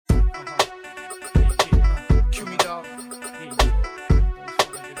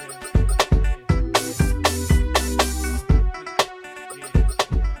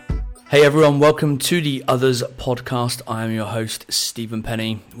Hey everyone, welcome to the Others podcast. I am your host, Stephen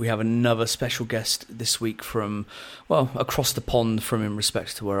Penny. We have another special guest this week from, across the pond from in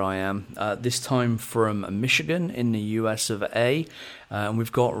respect to where I am. This time from Michigan in the US of A. And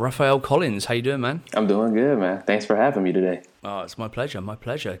we've got Raphael Collins. How you doing, man? I'm doing good, man. Thanks for having me today. Oh, it's my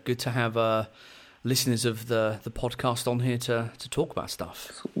pleasure. Good to have listeners of the podcast on here to talk about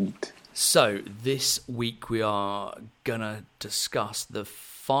stuff. Sweet. So, this week we are going to discuss the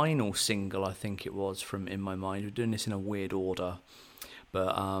final single, I think it was, from In My Mind. We're doing this in a weird order,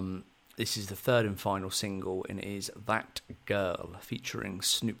 but this is the third and final single, and it is That Girl, featuring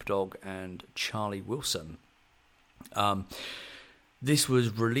Snoop Dogg and Charlie Wilson. This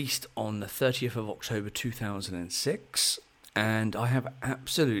was released on the 30th of October 2006, and I have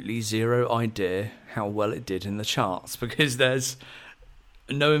absolutely zero idea how well it did in the charts, because there's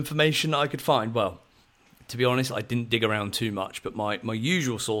no information I could find. Well, to be honest, I didn't dig around too much, but my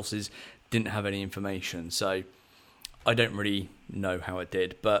usual sources didn't have any information, so I don't really know how it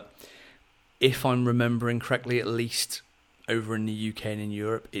did. But if I'm remembering correctly, at least over in the UK and in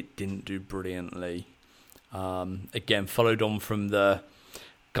Europe, it didn't do brilliantly. Again, followed on from the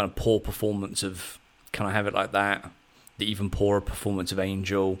kind of poor performance of Can I Have It Like That, the even poorer performance of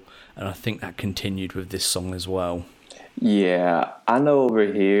Angel, and I think that continued with this song as well. Yeah, I know over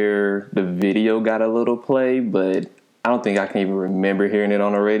here the video got a little play, but I don't think I can even remember hearing it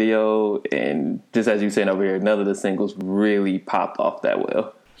on the radio. And just as you said over here, none of the singles really popped off that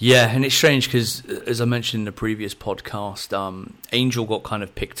well. Yeah, and it's strange because, as I mentioned in the previous podcast, Angel got kind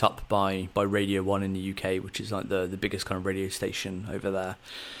of picked up by Radio 1 in the UK, which is like the biggest kind of radio station over there.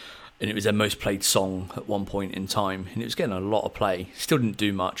 And it was their most played song at one point in time, and it was getting a lot of play. Still didn't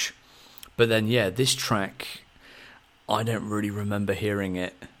do much. But then, yeah, this track, I don't really remember hearing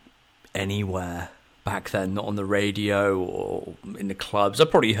it anywhere back then, not on the radio or in the clubs. I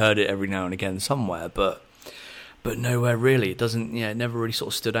probably heard it every now and again somewhere, but nowhere really. It doesn't, it never really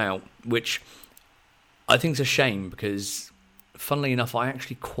sort of stood out, which I think is a shame because, funnily enough, I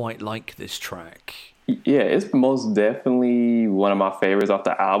actually quite like this track. Yeah, it's most definitely one of my favorites off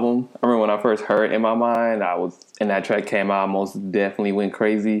the album. I remember when I first heard In My Mind, and that track came out, I most definitely went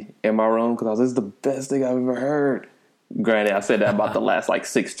crazy in my room because this is the best thing I've ever heard. Granted, I said that about the last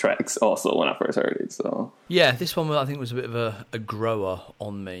 6 tracks also when I first heard it. So yeah, this one I think was a bit of a grower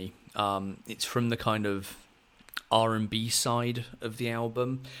on me. It's from the kind of R&B side of the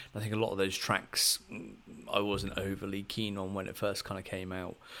album. I think a lot of those tracks I wasn't overly keen on when it first kind of came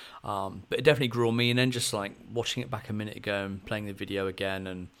out, but it definitely grew on me. And then just watching it back a minute ago and playing the video again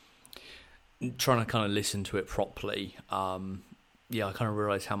and trying to kind of listen to it properly, I kind of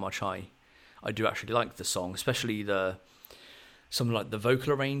realised how much I do actually like the song, especially some the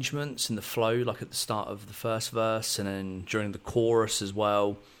vocal arrangements and the flow, like at the start of the first verse and then during the chorus as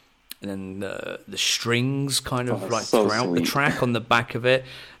well. And then the strings kind of so throughout sweet. The track on the back of it,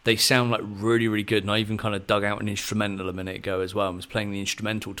 they sound really, really good. And I even kind of dug out an instrumental a minute ago as well and was playing the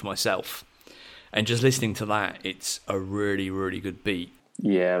instrumental to myself. And just listening to that, it's a really, really good beat.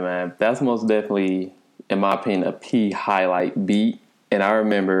 Yeah, man. That's most definitely, in my opinion, a key highlight beat. And I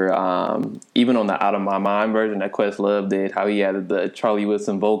remember even on the Out of My Mind version that Questlove did, how he added the Charlie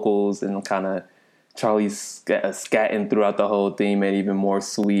Wilson vocals and kind of Charlie scatting throughout the whole thing, made it even more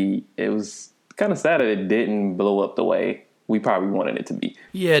sweet. It was kind of sad that it didn't blow up the way we probably wanted it to be.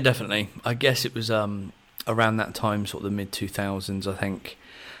 Yeah, definitely. I guess it was around that time, sort of the mid-2000s, I think.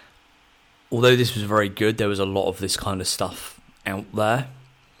 Although this was very good, there was a lot of this kind of stuff out there.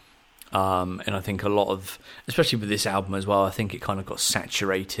 And I think a lot of, especially with this album as well, I think it kind of got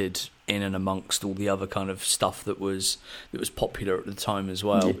saturated in and amongst all the other kind of stuff that was popular at the time as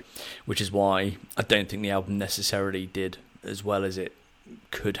well, which is why I don't think the album necessarily did as well as it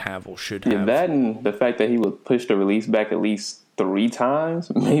could have or should have. Yeah, that and the fact that he would push the release back at least 3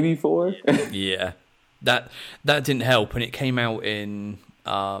 times, maybe 4. Yeah, that didn't help, and it came out in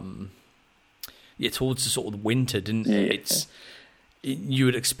towards the sort of winter, didn't it? Yeah. You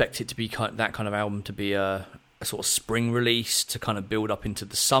would expect it to be that kind of album to be a sort of spring release to kind of build up into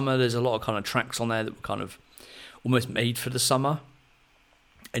the summer. There's a lot of kind of tracks on there that were kind of almost made for the summer,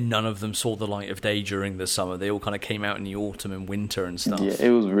 and none of them saw the light of day during the summer. They all kind of came out in the autumn and winter and stuff. Yeah,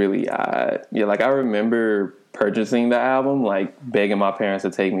 it was really odd. Yeah, I remember purchasing the album, begging my parents to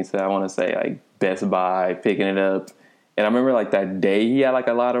take me to, I want to say, Best Buy, picking it up. And I remember that day he had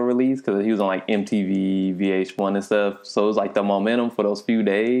a lot of release because he was on MTV, VH1 and stuff. So it was the momentum for those few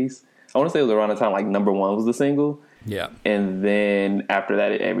days. I want to say it was around the time number 1 was the single. Yeah. And then after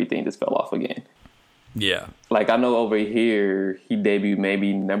that, everything just fell off again. Yeah. I know over here he debuted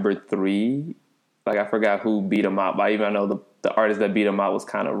maybe number 3. I forgot who beat him out, but I know the artist that beat him out was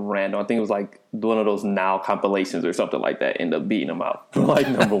kind of random. I think it was like one of those Now compilations or something like that. Ended up beating him out for like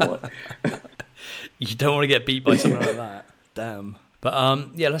number one. You don't want to get beat by something like that. Damn. But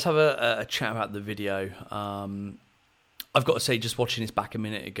yeah, let's have a chat about the video. I've got to say, just watching this back a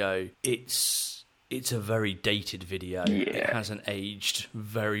minute ago, it's a very dated video. Yeah. It hasn't aged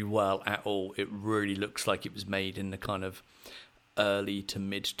very well at all. It really looks like it was made in the kind of early to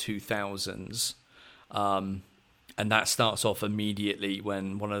mid 2000s. And that starts off immediately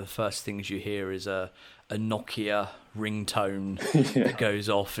when one of the first things you hear is a Nokia ringtone that goes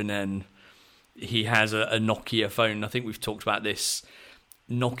off, and then he has a Nokia phone. I think we've talked about this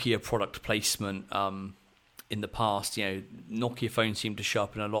Nokia product placement in the past. You know, Nokia phones seem to show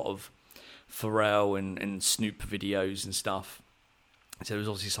up in a lot of Pharrell and Snoop videos and stuff. So there was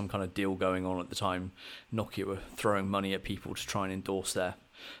obviously some kind of deal going on at the time. Nokia were throwing money at people to try and endorse their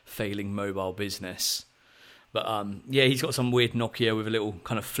failing mobile business. But yeah, he's got some weird Nokia with a little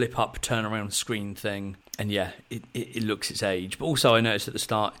kind of flip-up, turn-around screen thing. And yeah, it looks its age. But also I noticed at the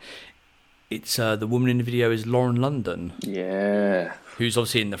start, it's the woman in the video is Lauren London. Yeah. Who's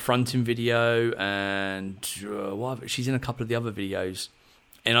obviously in the fronting video, and she's in a couple of the other videos.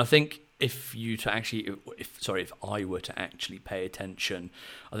 And I think if I were to actually pay attention,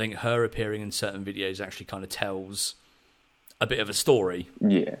 I think her appearing in certain videos actually kind of tells a bit of a story.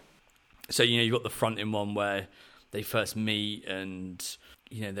 Yeah. So, you know, you've got the fronting one where they first meet and,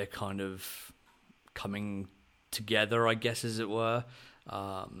 you know, they're kind of coming together, I guess, as it were,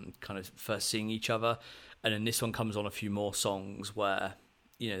 kind of first seeing each other. And then this one comes on a few more songs where,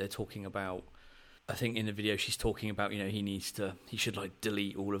 you know, they're talking about, I think in the video she's talking about, you know, he should like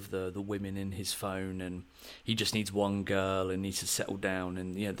delete all of the women in his phone, and he just needs one girl and needs to settle down.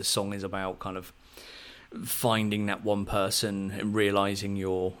 And, you know, the song is about kind of finding that one person and realizing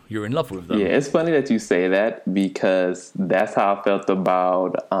you're in love with them. Yeah, it's funny that you say that, because that's how I felt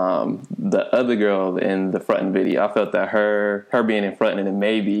about the other girl in the fronting video. I felt that her being in front, and then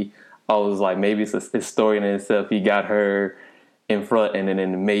maybe I was like, maybe it's a story in itself. He got her in front, and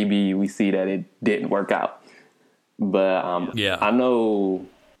then maybe we see that it didn't work out. But yeah, I know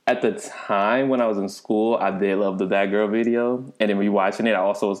at the time when I was in school, I did love the That Girl video, and then rewatching it, I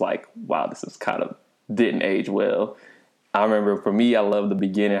also was like, wow, this is kind of didn't age well. I remember for me, I loved the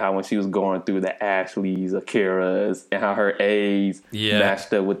beginning, how when she was going through the Ashleys, Akira's, and how her A's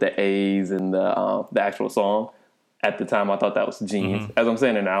matched up with the A's in the actual song. At the time, I thought that was genius. As I'm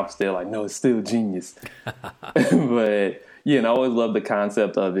saying it now, I'm still like, no, it's still genius. But yeah, and I always loved the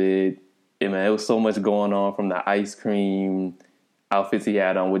concept of it. And man, it was so much going on, from the ice cream outfits he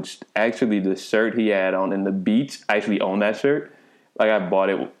had on, which actually the shirt he had on in the beach, I actually own that shirt. Like, I bought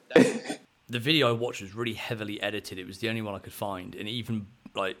it. The video I watched was really heavily edited. It was the only one I could find, and it even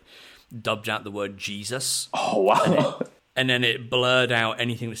like dubbed out the word Jesus. Oh wow! And then it blurred out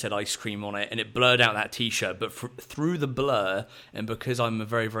anything that said ice cream on it, and it blurred out that T-shirt. But through the blur, and because I'm a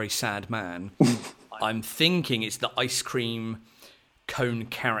very, very sad man, I'm thinking it's the ice cream cone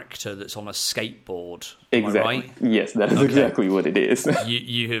character that's on a skateboard. Exactly. Am I right? Yes, that is exactly what it is.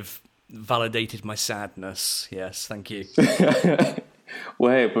 You have validated my sadness. Yes, thank you.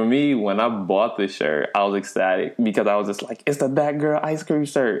 Well, hey, for me, when I bought this shirt, I was ecstatic, because I was just like, it's the That Girl ice cream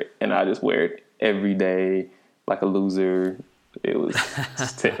shirt. And I just wear it every day like a loser. It was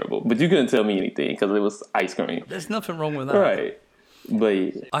terrible. But you couldn't tell me anything, because it was ice cream. There's nothing wrong with that. Right.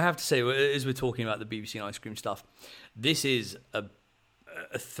 But yeah. I have to say, as we're talking about the BBC and ice cream stuff, this is a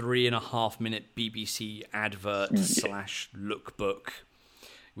 3.5 minute BBC advert / lookbook.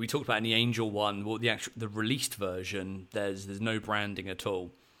 We talked about in the Angel one, well, the released version, there's no branding at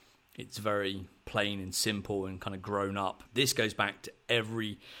all. It's very plain and simple and kind of grown up. This goes back to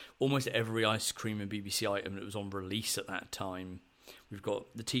almost every ice cream and BBC item that was on release at that time. We've got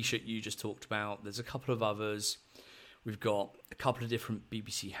the T-shirt you just talked about. There's a couple of others. We've got a couple of different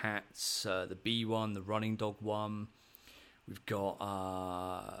BBC hats, the bee one, the running dog one. We've got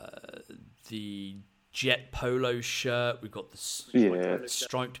the jet polo shirt. We've got the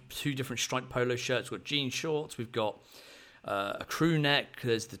two different striped polo shirts. We've got jean shorts. We've got a crew neck.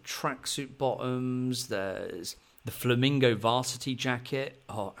 There's the tracksuit bottoms. There's the flamingo varsity jacket.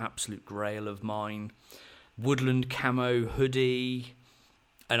 Oh, absolute grail of mine. Woodland camo hoodie.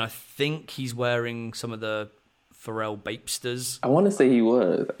 And I think he's wearing some of the Pharrell Bapesters. I want to say he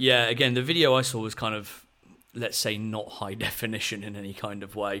was. Yeah, again, the video I saw was kind of, let's say, not high definition in any kind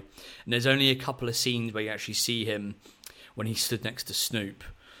of way. And there's only a couple of scenes where you actually see him when he stood next to Snoop.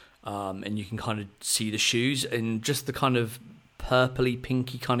 And you can kind of see the shoes, and just the kind of purpley,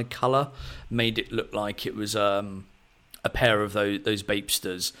 pinky kind of colour made it look like it was a pair of those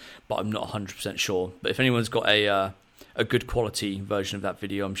Bapesters, but I'm not 100% sure. But if anyone's got a a good quality version of that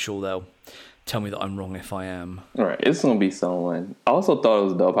video, I'm sure they'll tell me that I'm wrong if I am. All right, it's gonna be someone. I also thought it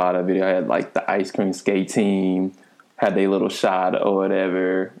was dope how that video had like the ice cream skate team had their little shot or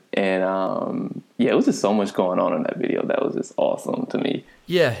whatever, and it was just so much going on in that video that was just awesome to me.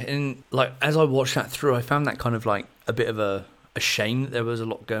 Yeah, and like as I watched that through, I found that kind of like a bit of a shame that there was a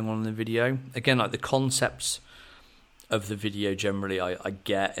lot going on in the video. Again, like the concepts of the video generally I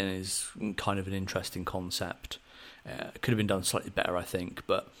get, and is kind of an interesting concept. It could have been done slightly better, I think,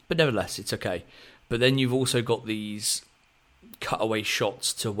 but nevertheless, it's okay. But then you've also got these cutaway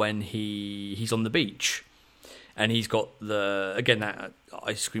shots to when he's on the beach, and he's got that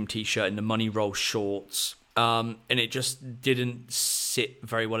ice cream t-shirt and the money roll shorts, and it just didn't sit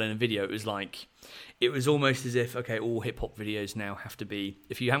very well in a video. It was almost as if, okay, all hip-hop videos now have to be,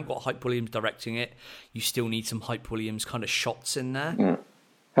 if you haven't got Hype Williams directing it, you still need some Hype Williams kind of shots in there.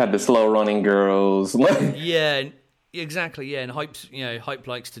 Had the slow-running girls. Yeah, exactly, yeah, and Hype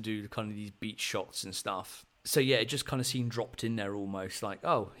likes to do kind of these beach shots and stuff. So yeah, it just kind of seemed dropped in there almost, like,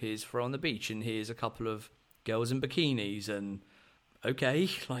 oh, here's Pharrell on the beach, and here's a couple of girls in bikinis, and okay,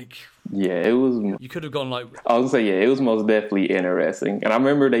 like... Yeah, it was... You could have gone like... I was going to say, yeah, it was most definitely interesting. And I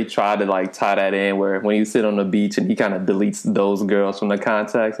remember they tried to like tie that in where when you sit on the beach and he kind of deletes those girls from the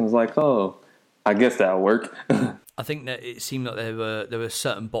contacts and was like, oh, I guess that'll work. I think that it seemed like there were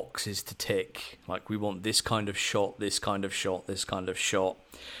certain boxes to tick. Like, we want this kind of shot, this kind of shot, this kind of shot.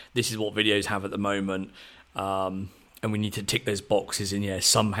 This is what videos have at the moment. And we need to tick those boxes and,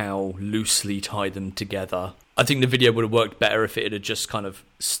 somehow loosely tie them together. I think the video would have worked better if it had just kind of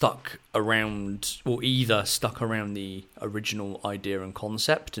stuck around, or either stuck around the original idea and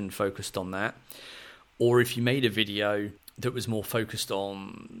concept and focused on that, or if you made a video that was more focused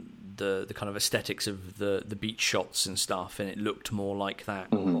on the kind of aesthetics of the beach shots and stuff, and it looked more like that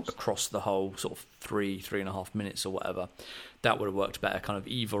across the whole sort of 3.5 minutes or whatever, that would have worked better, kind of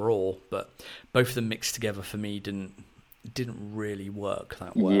either or. But both of them mixed together for me didn't really work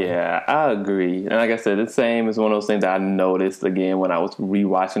that well. Yeah, I agree. And like I said, the same is one of those things that I noticed again when I was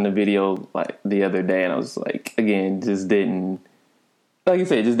rewatching the video like the other day, and I was like, again, just didn't, like you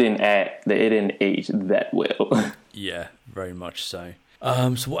said, it didn't age that well. Yeah, very much so.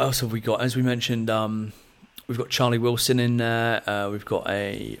 So what else have we got? As we mentioned, we've got Charlie Wilson in there. We've got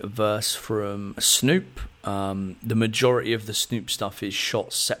a verse from Snoop. The majority of the Snoop stuff is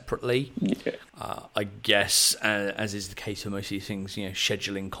shot separately. Yeah. I guess, as is the case with most of these things,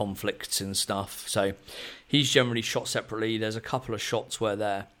 scheduling conflicts and stuff. So he's generally shot separately. There's a couple of shots where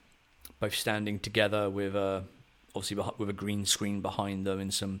they're both standing together with obviously with a green screen behind them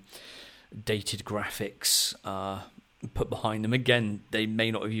and some dated graphics put behind them. Again, they may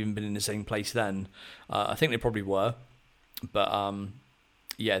not have even been in the same place then. I think they probably were, but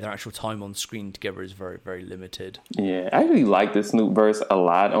their actual time on screen together is very, very limited. Yeah, I actually like the Snoop verse a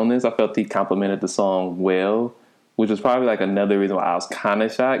lot on this. I felt he complimented the song well, which was probably like another reason why I was kind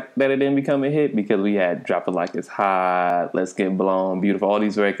of shocked that it didn't become a hit, because we had Drop It Like It's Hot, Let's Get Blown, Beautiful, all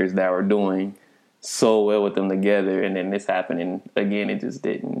these records that were doing so well with them together, and then this happened, and again, it just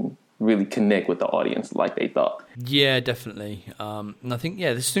didn't really connect with the audience like they thought. Yeah, definitely. And I think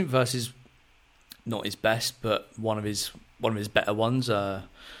the Snoop verse is not his best, but one of his better ones.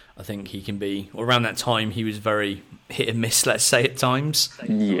 I think he can be. Around that time, he was very hit and miss, let's say, at times.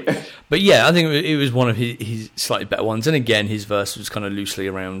 Yeah. But I think it was one of his slightly better ones. And again, his verse was kind of loosely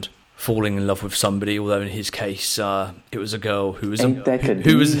around falling in love with somebody, although in his case, it was a girl who was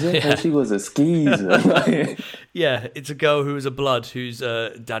she was a skeezer. Yeah, it's a girl who was a blood whose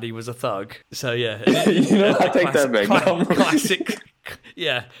daddy was a thug. So yeah, I take that back. Classic.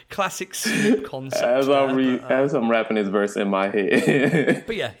 Yeah, classic Snoop concept. As I'm rapping his verse in my head.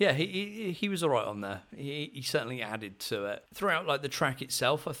 But he was all right on there. He certainly added to it. Throughout like the track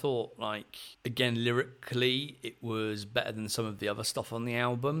itself, I thought like again lyrically it was better than some of the other stuff on the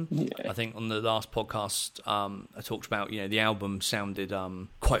album. Yeah. I think on the last podcast I talked about the album sounded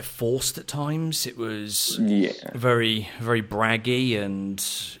quite forced at times. It was very, very braggy and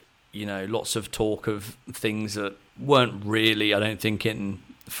lots of talk of things that weren't really, I don't think, in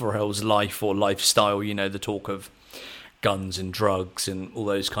Pharrell's life or lifestyle, the talk of guns and drugs and all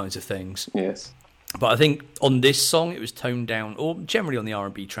those kinds of things. Yes. But I think on this song, it was toned down, or generally on the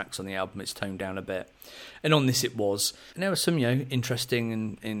R&B tracks on the album, it's toned down a bit. And on this it was. And there was some,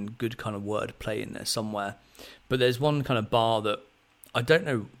 interesting and good kind of wordplay in there somewhere. But there's one kind of bar that I don't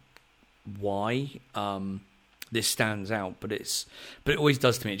know why this stands out, but it always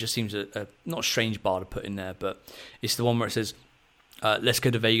does to me. It just seems a not a strange bar to put in there, but it's the one where it says, let's go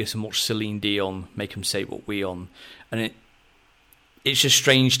to Vegas and watch Celine Dion, make them say what we on. And it's just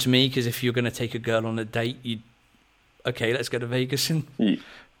strange to me, because if you're going to take a girl on a date, okay, let's go to Vegas and Yeah.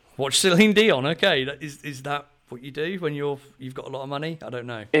 watch Celine Dion. Okay, is that what you do when you've got a lot of money? I don't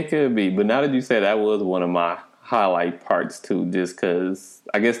know. It could be, but now that you say that was one of my highlight parts too, just because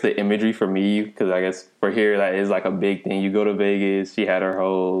I guess the imagery for me, because I guess for here that is like a big thing. You go to Vegas, she had her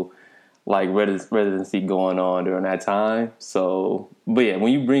whole like residency going on during that time. So, but yeah,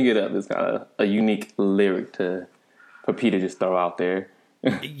 when you bring it up, it's kind of a unique lyric for P to just throw out there.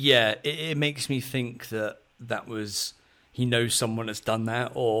 Yeah, it makes me think that was he knows someone that's done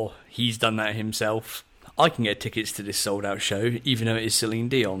that, or he's done that himself. I can get tickets to this sold out show, even though it is Celine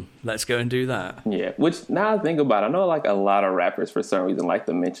Dion. Let's go and do that. Yeah, which now I think about it, I know like a lot of rappers for some reason like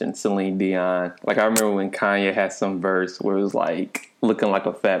to mention Celine Dion. Like I remember when Kanye had some verse where it was like looking like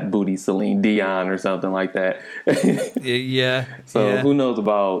a fat booty Celine Dion or something like that. Yeah. So yeah. who knows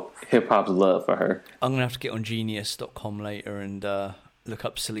about hip hop's love for her? I'm gonna have to get on Genius.com later and look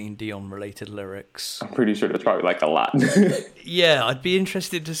up Celine Dion related lyrics. I'm pretty sure there's probably like a lot. Yeah, I'd be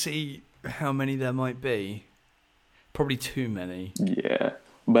interested to see how many there might be. Probably too many. Yeah.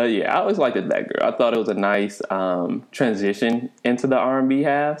 But yeah, I always liked it, that girl. I thought it was a nice transition into the R&B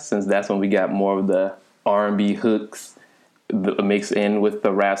half, since that's when we got more of the R&B hooks mixed in with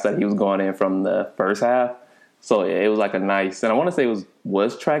the raps that he was going in from the first half. So yeah, it was like a nice, and I want to say it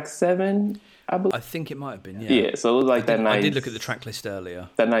was track 7, I believe. I think it might have been, yeah. Yeah, so it was like nice. I did look at the track list earlier.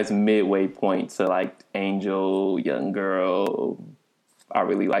 That nice midway point to like Angel, Young Girl, I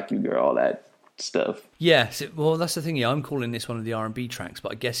Really Like You Girl, all that stuff. Yeah, well, that's the thing. Yeah, I'm calling this one of the R&B tracks,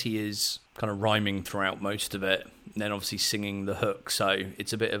 but I guess he is kind of rhyming throughout most of it, and then obviously singing the hook. So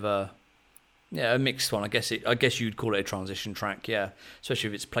it's a bit of a mixed one. I guess you'd call it a transition track. Yeah, especially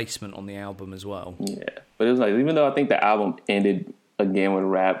if it's placement on the album as well. Yeah, but it was like, even though I think the album ended again with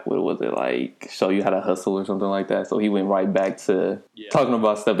rap, what was it like? Show You How to Hustle or something like that. So he went right back to talking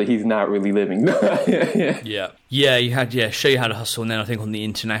about stuff that he's not really living. Yeah. You had Show You How to Hustle, and then I think on the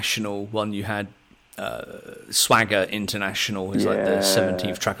international one you had Swagger International is like the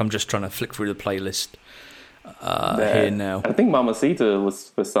 17th track. I'm just trying to flick through the playlist here now. I think Mamacita was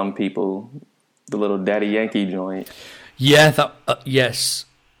for some people the little Daddy Yankee joint. Yeah, yes,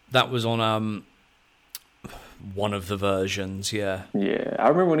 that was on one of the versions. Yeah, I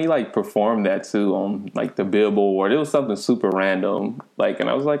remember when he like performed that too on like the Billboard. It was something super random, like, and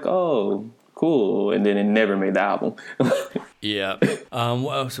I was like, oh, cool, and then it never made the album. Yeah.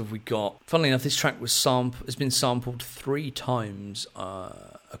 What else have we got? Funnily enough, this track has been sampled 3 times,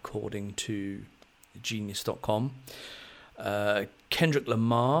 according to Genius.com. Kendrick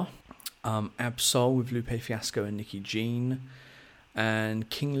Lamar, Absol with Lupe Fiasco and Nicki Jean, and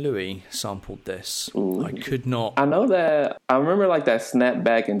King Louis sampled this. Ooh. I know that. I remember like that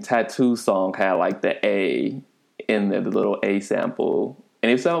Snapback and Tattoo song had like the A in there, the little A sample. And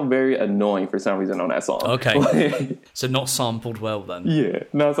it sounded very annoying for some reason on that song. Okay. So not sampled well then. Yeah,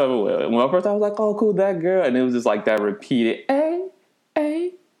 not sampled well. When I first I was like, oh, cool, that girl. And it was just like that repeated A,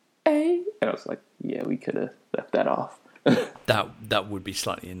 A, A. And I was like, yeah, we could have left that off. That would be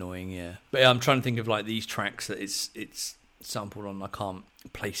slightly annoying, yeah. But yeah, I'm trying to think of like these tracks that it's sampled on. I can't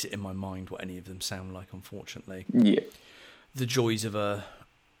place it in my mind what any of them sound like, unfortunately. Yeah. The joys of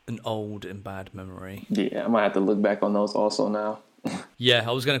an old and bad memory. Yeah, I might have to look back on those also now. Yeah,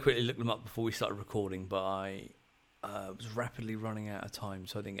 I was going to quickly look them up before we started recording, but I was rapidly running out of time,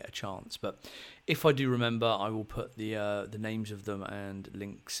 so I didn't get a chance. But if I do remember, I will put the names of them and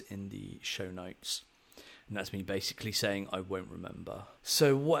links in the show notes. And that's me basically saying I won't remember.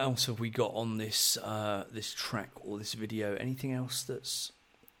 So what else have we got on this this track or this video? Anything else that's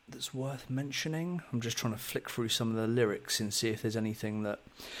worth mentioning? I'm just trying to flick through some of the lyrics and see if there's anything that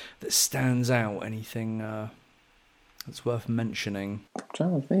stands out, anything that's worth mentioning. I'm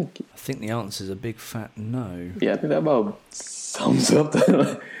trying to think. I think the answer is a big fat no. Yeah, I think that about sums up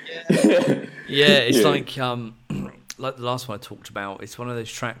the... Yeah, it's like the last one I talked about. It's one of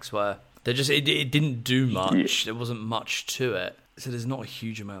those tracks where they just it didn't do much. There wasn't much to it, so there's not a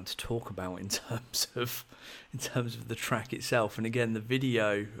huge amount to talk about in terms of the track itself. And again, the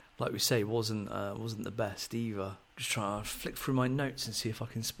video, like we say, wasn't the best either. Just trying to flick through my notes and see if I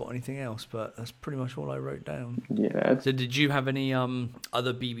can spot anything else, but that's pretty much all I wrote down. Yeah. So did you have any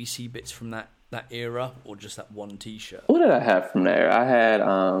other BBC bits from that era, or just that one T-shirt? What did I have from there? I had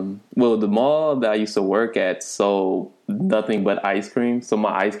the mall that I used to work at sold nothing but ice cream, so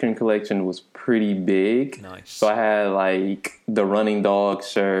my ice cream collection was pretty big. Nice. So I had like the Running Dog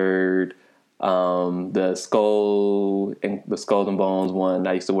shirt, the Skulls and Bones one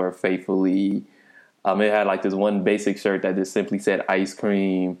I used to wear faithfully. It had like this one basic shirt that just simply said ice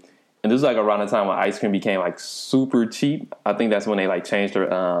cream. And this was like around the time when ice cream became like super cheap. I think that's when they like changed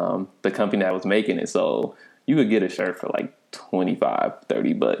the company that was making it. So you could get a shirt for like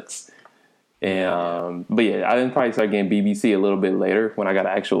 $25-$30. And but yeah, I didn't probably start getting BBC a little bit later when I got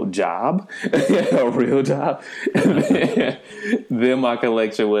an actual job, a real job. Then my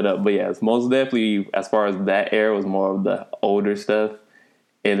collection went up. But yes, most definitely as far as that era was more of the older stuff.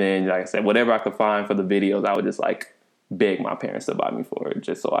 And then, like I said, whatever I could find for the videos, I would just like beg my parents to buy me for it,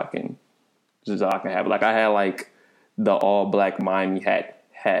 just so I can have it. Like I had like the all black Miami hat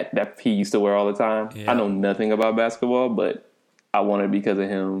that he used to wear all the time. Yeah. I know nothing about basketball, but I wanted it because of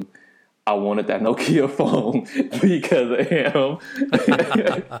him. I wanted that Nokia phone because of him.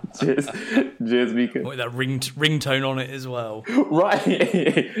 just because. With that ringtone on it as well.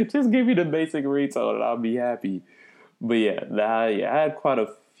 Right. Just give me the basic ringtone and I'll be happy. But I had quite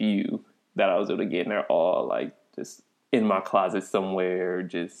a few that I was able to get, and they're all like just in my closet somewhere,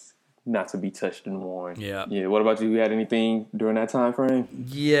 just not to be touched and worn. Yeah. What about you? You had anything during that time frame?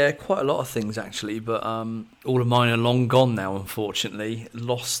 Yeah, quite a lot of things actually, but all of mine are long gone now. Unfortunately,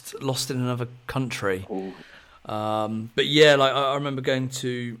 lost in another country. But yeah, like I remember going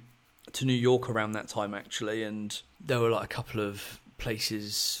to New York around that time actually, and there were like a couple of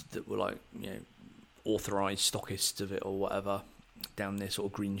places that were like authorized stockists of it or whatever down there, sort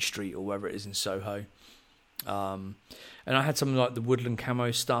of Green Street or wherever it is in Soho. And I had some like the woodland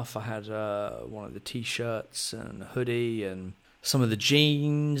camo stuff. I had one of the t-shirts and a hoodie and some of the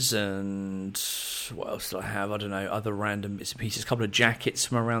jeans, and what else did I have? I don't know, other random bits and pieces. A couple of jackets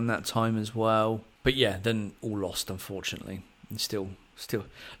from around that time as well. But yeah, then all lost, unfortunately. And still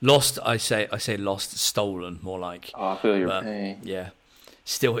lost. I say lost, stolen, more like. Oh, I feel your pain. Yeah.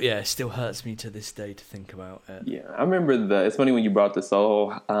 Still hurts me to this day to think about it. Yeah, I remember it's funny when you brought the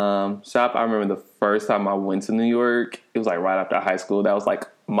Soho shop. I remember the first time I went to New York, it was like right after high school. That was like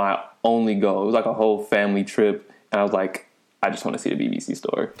my only go. It was like a whole family trip. And I was like, I just want to see the BBC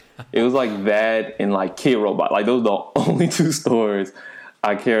store. It was like that and like Kid Robot. Like those are the only two stores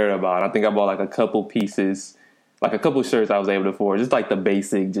I cared about. I think I bought like a couple pieces, like a couple shirts I was able to afford. Just like the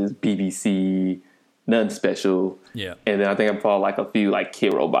basic, just BBC, nothing special. Yeah. And then I think I bought like a few like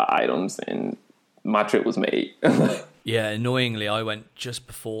Kid Robot items, and my trip was made. Yeah, annoyingly, I went just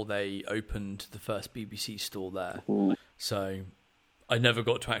before they opened the first BBC store there. Ooh. So I never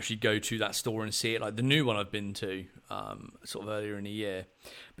got to actually go to that store and see it. Like the new one I've been to sort of earlier in the year.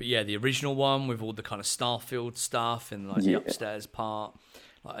 But yeah, the original one with all the kind of Starfield stuff and like the upstairs part,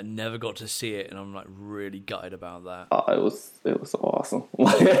 like, I never got to see it, and I'm like really gutted about that. Oh, it was awesome.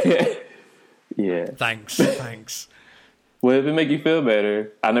 Yeah. Thanks. Well, if it make you feel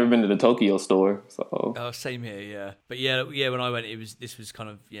better, I've never been to the Tokyo store, so. Oh, same here, yeah. But yeah, when I went, this was kind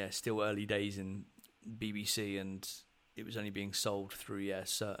of still early days in BBC, and it was only being sold through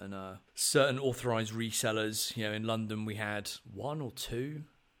certain authorized resellers. In London we had one or two,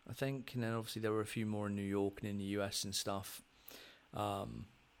 I think, and then obviously there were a few more in New York and in the US and stuff.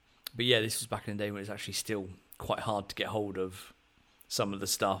 But yeah, this was back in the day when it was actually still quite hard to get hold of some of the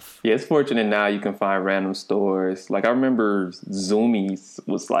stuff. Yeah, it's fortunate now you can find random stores. Like I remember Zoomies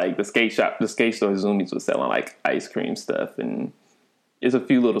was like the skate store Zoomies was selling like ice cream stuff, and there's a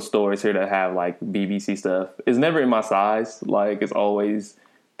few little stores here that have like BBC stuff. It's never in my size. Like it's always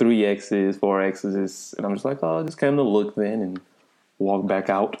 3Xs, 4Xs, and I'm just like, oh, just kind of look then and walk back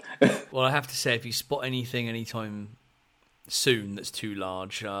out. Well, I have to say, if you spot anything anytime soon that's too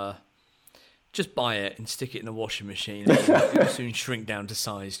large, just buy it and stick it in the washing machine. It will soon shrink down to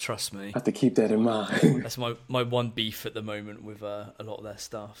size, trust me. I have to keep that in mind. That's my one beef at the moment with a lot of their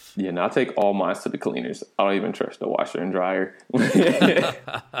stuff. Yeah, no, I take all mine to the cleaners. I don't even trust the washer and dryer.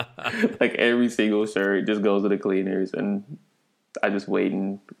 Like every single shirt just goes to the cleaners, and I just wait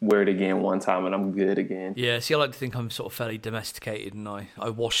and wear it again one time and I'm good again. Yeah, see, I like to think I'm sort of fairly domesticated, and I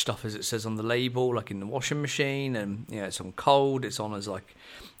wash stuff as it says on the label, like in the washing machine, and it's on cold, it's on as like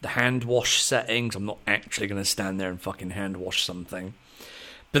the hand wash settings. I'm not actually going to stand there and fucking hand wash something.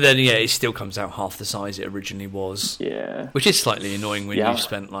 But then, it still comes out half the size it originally was. Yeah. Which is slightly annoying when you've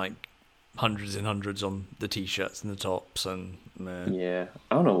spent like hundreds and hundreds on the t-shirts and the tops. And yeah,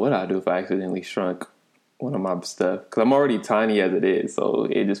 I don't know what I'd do if I accidentally shrunk one of my stuff, because I'm already tiny as it is, so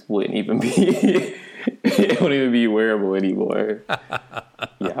it just wouldn't even be it wouldn't even be wearable anymore.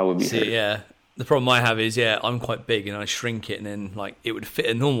 Yeah, I would be hurt. Yeah, the problem I have is I'm quite big and I shrink it, and then like it would fit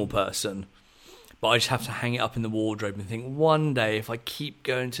a normal person, but I just have to hang it up in the wardrobe and think, one day if I keep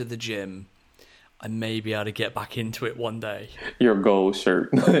going to the gym, I may be able to get back into it one day. Your gold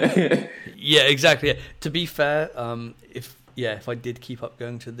shirt. Yeah, exactly. Yeah. To be fair, if I did keep up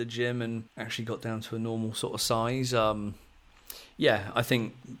going to the gym and actually got down to a normal sort of size, yeah, I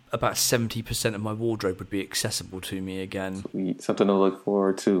think about 70% of my wardrobe would be accessible to me again. Sweet. Something to look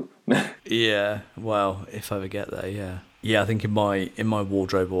forward to. Yeah, well, if I ever get there, yeah. Yeah, I think in my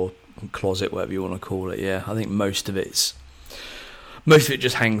wardrobe or closet, whatever you want to call it, yeah, I think most of it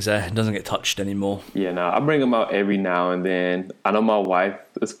just hangs there and doesn't get touched anymore. Yeah, no, I bring them out every now and then. I know my wife,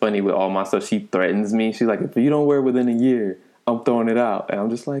 it's funny with all my stuff, she threatens me. She's like, if you don't wear it within a year, I'm throwing it out. And I'm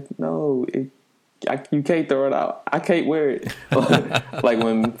just like, no, you can't throw it out. I can't wear it. Like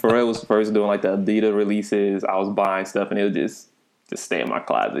when Pharrell was first doing like the Adidas releases, I was buying stuff and it would just stay in my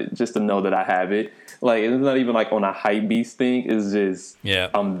closet just to know that I have it. Like it's not even like on a hype beast thing. It's just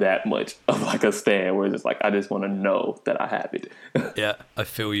I'm that much of like a stan where it's just like I just want to know that I have it. Yeah, I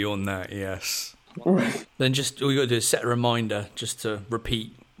feel you on that. Yes. Right. Then just all you got to do is set a reminder just to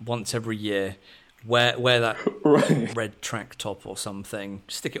repeat once every year. Wear that red track top or something.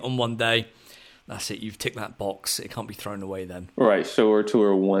 Stick it on one day. That's it. You've ticked that box. It can't be thrown away then. Right. Show her to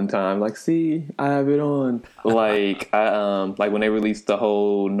her one time. Like, see, I have it on. Like, like when they released the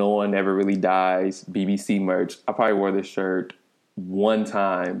whole "No One Ever Really Dies" BBC merch. I probably wore this shirt one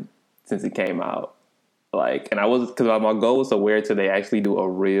time since it came out. Like, and because my goal was to wear it till they actually do a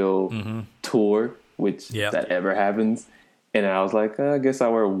real tour, which that ever happens. And I was like, I guess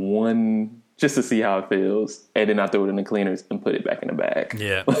I'll wear one just to see how it feels, and then I throw it in the cleaners and put it back in the bag.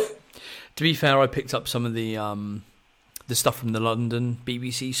 Yeah. To be fair, I picked up some of the stuff from the London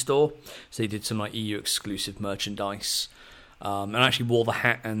BBC store. So they did some like EU exclusive merchandise, and I actually wore the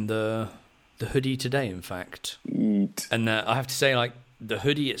hat and the hoodie today. In fact, and I have to say, like the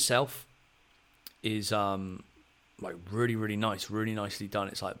hoodie itself is like really really nice, really nicely done.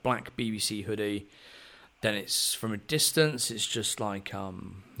 It's like black BBC hoodie. Then it's from a distance, it's just like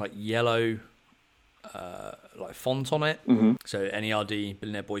yellow. Like font on it, so NERD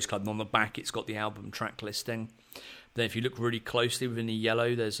Billionaire Boys Club, and on the back it's got the album track listing. Then if you look really closely within the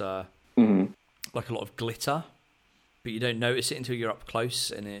yellow, there's like a lot of glitter, but you don't notice it until you're up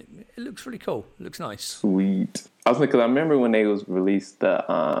close, and it looks really cool. It looks nice. Sweet. I was remember when they released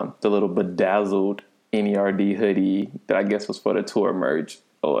the little bedazzled NERD hoodie that I guess was for the tour merch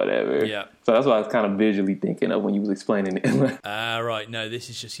or whatever. Yeah. So that's what I was kind of visually thinking of when you was explaining it. Right. No, this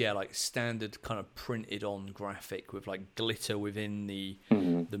is just like standard kind of printed on graphic with like glitter within the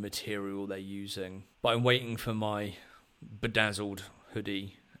material they're using. But I'm waiting for my bedazzled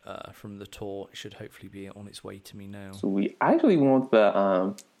hoodie from the tour. It should hopefully be on its way to me now. So we actually want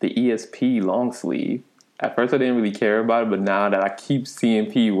the ESP long sleeve. At first I didn't really care about it, but now that I keep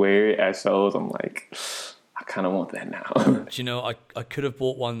seeing P wear it at shows, I'm like, I kind of want that now. Do you know, I could have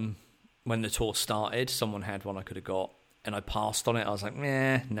bought one when the tour started. Someone had one I could have got, and I passed on it. I was like,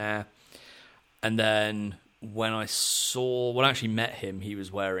 nah. And then when I actually met him, he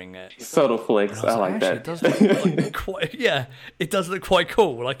was wearing it. Subtle flex. I like that. It does look like quite, it does look quite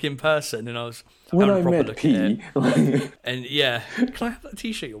cool, like in person. And I was when I met P, and can I have that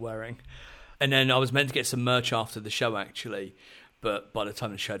T-shirt you're wearing? And then I was meant to get some merch after the show, actually. But by the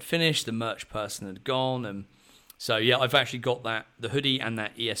time the show had finished, the merch person had gone. And so, I've actually got the hoodie and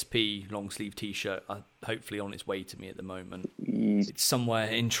that ESP long sleeve T-shirt hopefully on its way to me at the moment. It's somewhere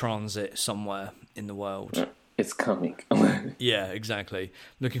in transit, somewhere in the world. It's coming. Yeah, exactly.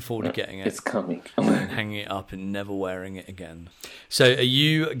 Looking forward to getting it. It's coming. And hanging it up and never wearing it again. So are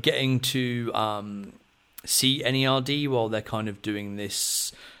you getting to see NERD while they're kind of doing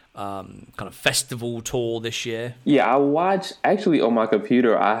this kind of festival tour this year? Yeah, I watch actually on my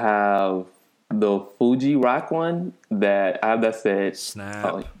computer. I have the Fuji Rock one that I have that set.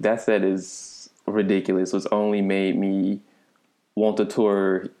 Snap. That set is ridiculous. It's only made me want to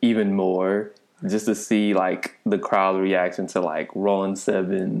tour even more just to see like the crowd reaction to like Rolling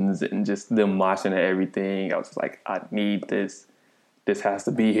Sevens and just them moshing and everything. I was just like, I need this. This has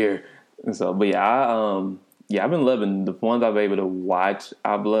to be here. And so, but I've been loving the ones I've been able to watch.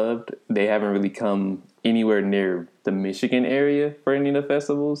 I've loved. They haven't really come anywhere near the Michigan area for any of the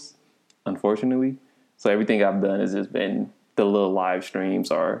festivals, unfortunately. So everything I've done has just been the little live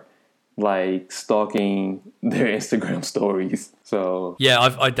streams or like stalking their Instagram stories. So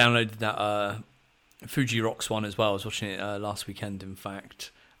I downloaded that Fuji Rocks one as well. I was watching it last weekend, in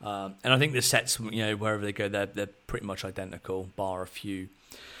fact. And I think the sets, wherever they go, they're pretty much identical, bar a few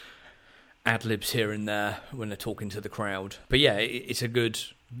ad-libs here and there when they're talking to the crowd. But it's a good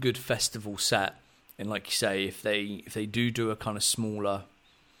festival set. And like you say, if they do a kind of smaller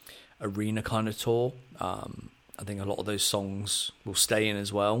arena kind of tour, I think a lot of those songs will stay in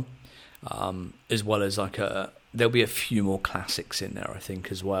as well as like there'll be a few more classics in there, I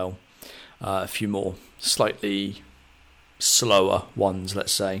think, as well. A few more slightly slower ones,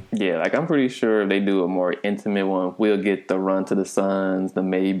 let's say. Yeah, like I'm pretty sure if they do a more intimate one, we'll get the Run to the Suns, the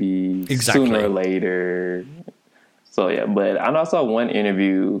Maybe, sooner or later. So yeah, but I saw one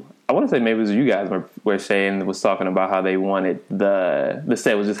interview. I want to say maybe it was you guys where Shane was talking about how they wanted the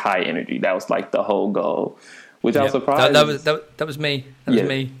set was just high energy. That was like the whole goal, which I was surprised. That was me. That was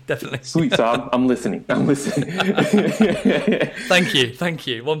me, definitely. Sweet. So I'm listening. Thank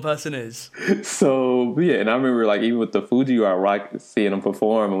you. One person is. So yeah, and I remember like even with the Fujiwara Rock, seeing them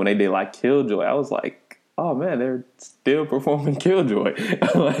perform, and when they did like Killjoy, I was like, oh man, they're still performing Killjoy.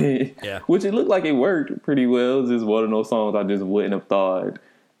 Which it looked like it worked pretty well. It's just one of those songs I just wouldn't have thought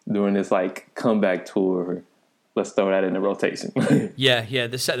during this like comeback tour. Let's throw that in the rotation. yeah.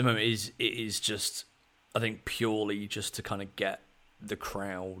 The set at the moment is just, I think, purely just to kind of get the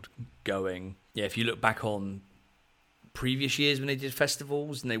crowd going. Yeah, if you look back on previous years when they did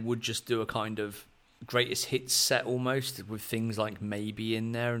festivals, and they would just do a kind of greatest hits set almost with things like Maybe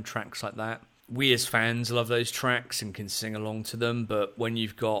in there and tracks like that. We as fans love those tracks and can sing along to them, but when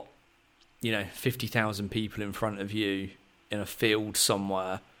you've got 50,000 people in front of you in a field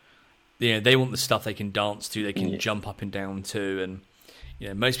somewhere, they want the stuff they can dance to, they can jump up and down to, and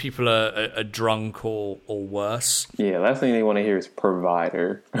most people are drunk or worse. Yeah, last thing they want to hear is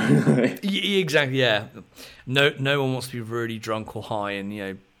Provider. Exactly, yeah. No one wants to be really drunk or high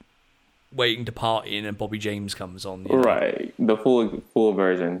and, waiting to party and then Bobby James comes on. Right. The full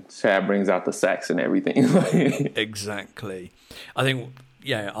version. Chad brings out the sax and everything. Exactly. I think,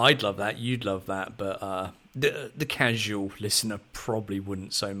 I'd love that. You'd love that. But the casual listener probably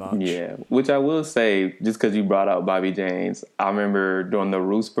wouldn't so much. Yeah, which I will say, just because you brought out Bobby James, I remember during the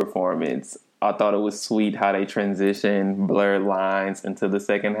Roots performance, I thought it was sweet how they transitioned Blurred Lines into the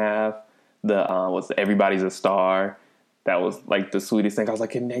second half. Was Everybody's a Star. That was like the sweetest thing. I was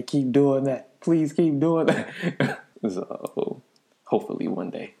like, can they keep doing that? Please keep doing that. So hopefully one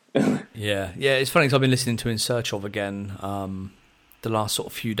day. Yeah. It's funny because I've been listening to In Search Of again the last sort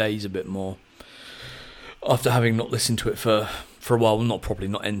of few days a bit more. After having not listened to it for a while,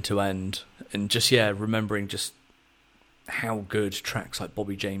 not end to end, and just remembering just how good tracks like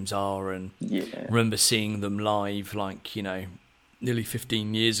Bobby James are, and remember seeing them live like nearly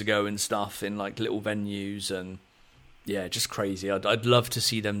 15 years ago and stuff in like little venues, and just crazy. I'd love to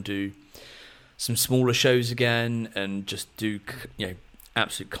see them do some smaller shows again and just do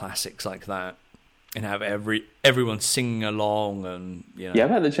absolute classics like that. And have everyone singing along, and I've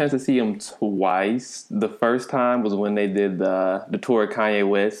had the chance to see them twice. The first time was when they did the tour of Kanye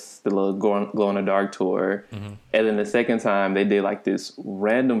West, the little Glow in the Dark tour, and then the second time they did like this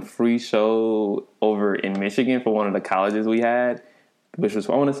random free show over in Michigan for one of the colleges we had, which was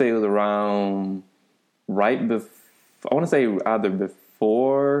I want to say it was around either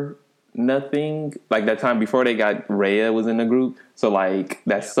before Nothing, like that time before they got Rhea was in the group. So like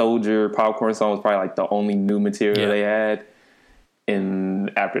that Soldier Popcorn song was probably like the only new material they had.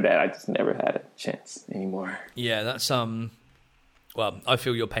 And after that, I just never had a chance anymore. Yeah, that's well, I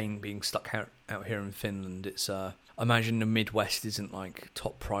feel your pain being stuck out here in Finland. It's I imagine the Midwest isn't like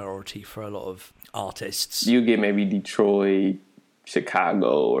top priority for a lot of artists. You get maybe Detroit,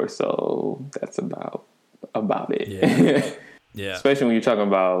 Chicago or so. That's about it. Yeah. Yeah, especially when you're talking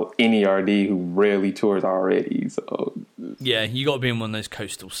about NERD, who rarely tours already. So yeah, you got to be in one of those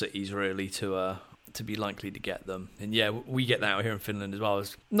coastal cities really to be likely to get them. And we get that out here in Finland as well. I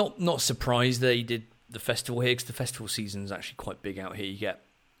was not surprised they did the festival here, because the festival season is actually quite big out here. You get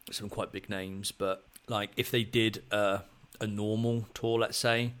some quite big names, but like if they did a normal tour, let's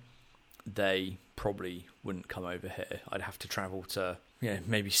say, they probably wouldn't come over here. I'd have to travel to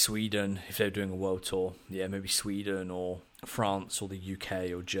maybe Sweden if they're doing a world tour. Yeah, maybe Sweden or France or the UK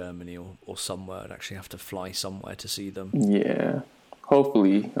or Germany or somewhere. I'd actually have to fly somewhere to see them. Yeah,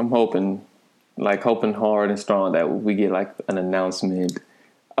 hopefully. I'm hoping hard and strong that we get like an announcement.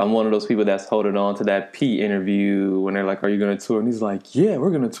 I'm one of those people that's holding on to that P interview when they're like, are you going to tour? And he's like, yeah,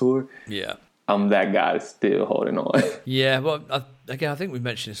 we're going to tour. Yeah. I'm that guy that's still holding on. Yeah, well, I think we've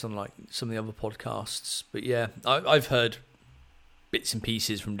mentioned this on like some of the other podcasts, but yeah, I've heard bits and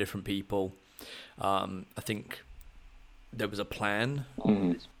pieces from different people. I think there was a plan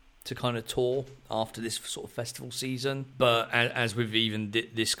to kind of tour after this sort of festival season, but as with even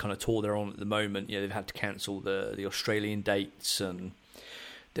this kind of tour they're on at the moment, they've had to cancel the Australian dates, and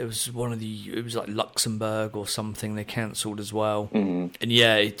there was it was like Luxembourg or something they cancelled as well. And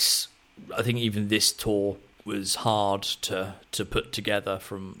I think even this tour was hard to put together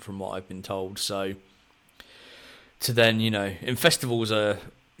from what I've been told. So to then, in festivals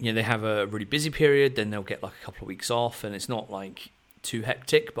they have a really busy period, then they'll get like a couple of weeks off, and it's not like too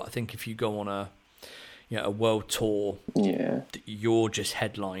hectic. But I think if you go on a a world tour. Yeah. That you're just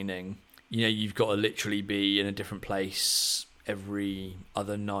headlining. You've got to literally be in a different place every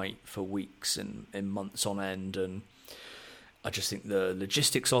other night for weeks and months on end. And I just think the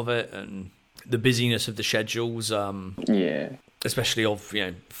logistics of it and the busyness of the schedules, especially of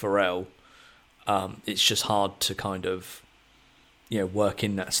Pharrell, it's just hard to kind of work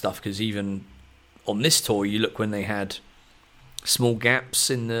in that stuff, because even on this tour, you look when they had small gaps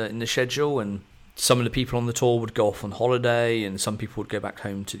in the schedule, and some of the people on the tour would go off on holiday, and some people would go back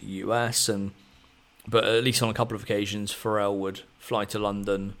home to the US, but at least on a couple of occasions, Pharrell would fly to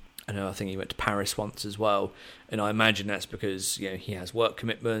London. I think he went to Paris once as well, and I imagine that's because he has work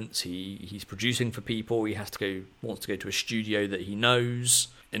commitments. He's producing for people. He wants to go to a studio that he knows,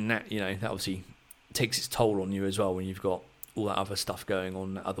 and that that obviously takes its toll on you as well when you've got all that other stuff going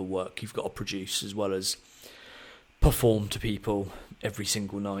on, that other work you've got to produce as well as perform to people every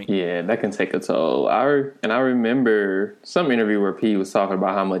single night. Yeah, that can take a toll. I remember some interview where P was talking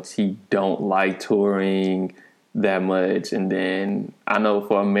about how much he don't like touring that much, and then I know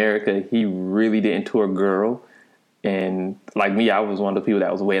for America he really didn't tour Girl, and like me, I was one of the people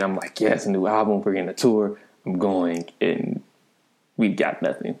that was waiting. I'm like, yes, a new album, we're getting a tour, I'm going, and we got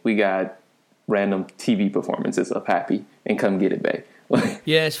nothing. We got random TV performances of Happy and Come Get It Bae.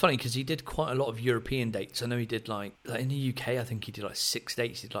 Yeah, it's funny because he did quite a lot of European dates. I know he did like in the UK, I think he did like 6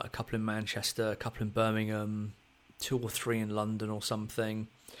 dates. He did like a couple in Manchester, a couple in Birmingham, 2 or 3 in London or something.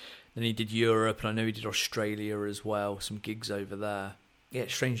 Then he did Europe, and I know he did Australia as well, some gigs over there. Yeah,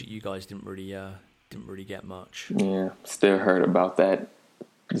 it's strange that you guys didn't really get much. Yeah, still heard about that.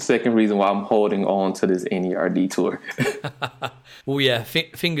 The second reason why I'm holding on to this NERD tour. Well, yeah,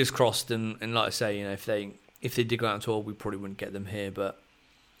 fingers crossed, and like I say, if they did go out on tour, we probably wouldn't get them here. But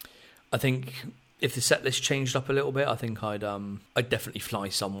I think if the set list changed up a little bit, I think I'd definitely fly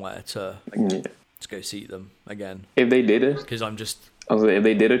somewhere to go see them again. If they did it, because if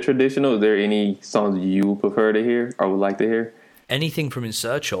they did a traditional, is there any songs you prefer to hear or would like to hear? Anything from In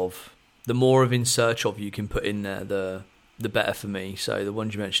Search Of. The more of In Search Of you can put in there, the better for me. So the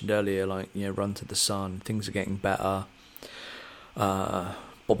ones you mentioned earlier, like Run to the Sun, Things Are Getting Better,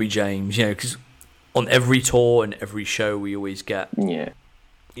 Bobby James, because on every tour and every show we always get the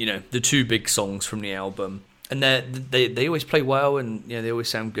 2 big songs from the album, and they always play well, and they always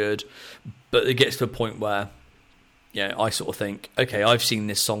sound good, but it gets to a point where I sort of think, okay, I've seen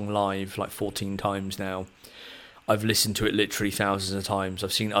this song live like 14 times now. I've listened to it literally thousands of times.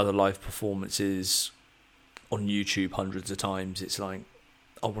 I've seen other live performances on YouTube hundreds of times. It's like,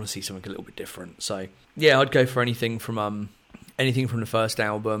 I want to see something a little bit different. So yeah, I'd go for anything from the first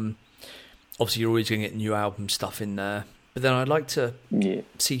album. Obviously, you're always going to get new album stuff in there, but then I'd like to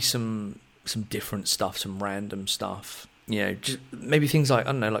see some different stuff, some random stuff. Just maybe things like,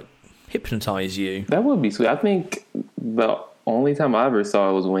 I don't know, like Hypnotize You. That would be sweet. I think the only time I ever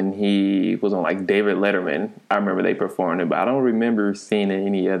saw it was when he was on like David Letterman. I remember they performed it, but I don't remember seeing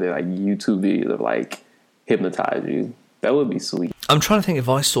any other like YouTube videos of like Hypnotize You. That would be sweet. I'm trying to think if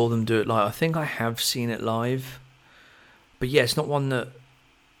I saw them do it live. I think I have seen it live, but yeah, it's not one that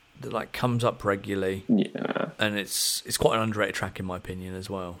like comes up regularly. Yeah, and it's quite an underrated track in my opinion as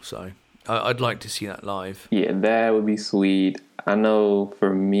well. So I'd like to see that live. Yeah, that would be sweet. I know for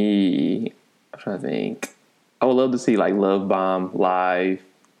me, I'm trying to think. I would love to see like Love Bomb live.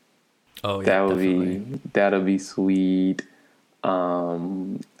 Oh yeah, that'll be sweet.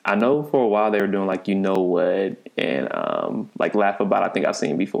 I know for a while they were doing like You Know What and like Laugh About. I think I've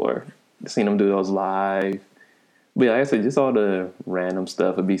seen before. Seen them do those live. But yeah, like I said, just all the random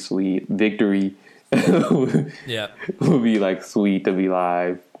stuff would be sweet. Victory would be like sweet to be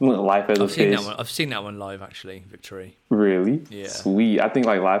live. Life as a Fish. I've seen that one live actually. Victory. Really? Yeah. Sweet. I think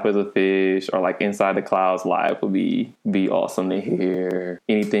like Life as a Fish or like Inside the Clouds live would be awesome to hear.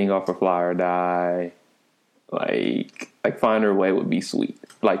 Anything off of Fly or Die. Like Find Her Way would be sweet.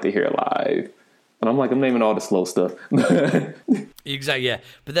 Like to hear live. And I'm naming all the slow stuff. Exactly, yeah.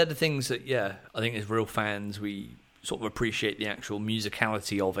 But they're the things that, I think as real fans, we sort of appreciate the actual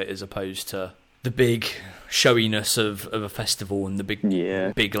musicality of it as opposed to the big showiness of a festival and the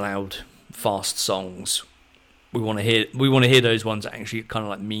big loud, fast songs. We want to hear those ones that actually kind of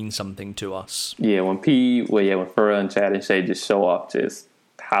like mean something to us. Yeah, when Pharrell and Chad and Shay just show off just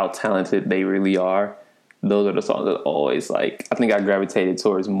how talented they really are, those are the songs that always I think I gravitated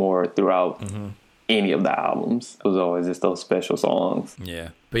towards more throughout any of the albums. It was always just those special songs. Yeah.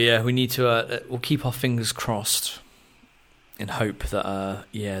 But yeah, we need to, we'll keep our fingers crossed and hope that,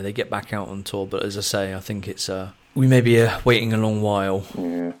 they get back out on tour. But as I say, I think it's, we may be waiting a long while.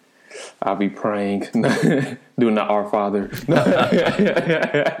 Yeah. I'll be praying, doing the Our Father.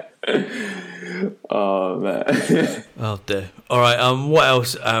 Oh man. Oh dear. All right. What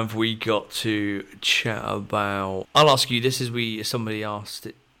else have we got to chat about? I'll ask you this: somebody asked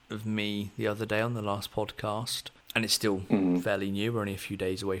it of me the other day on the last podcast, and it's still fairly new. We're only a few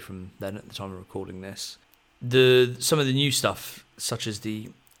days away from then at the time of recording this. Some of the new stuff, such as the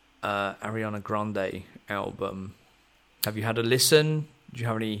Ariana Grande album. Have you had a listen? Do you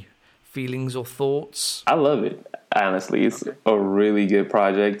have any feelings or thoughts? I love it. Honestly, it's a really good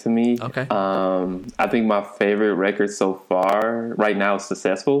project to me. Okay. I think my favorite record so far right now is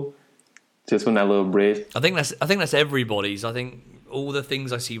Successful. Just from that little bridge. I think that's everybody's. I think all the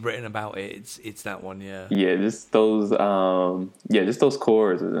things I see written about it, it's that one. Yeah. Yeah, just those. Just those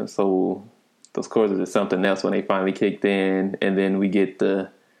chords. And so those chords are just something else when they finally kicked in, and then we get the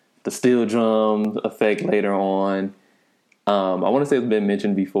steel drum effect later on. I want to say it's been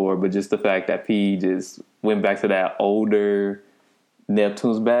mentioned before, but just the fact that P just went back to that older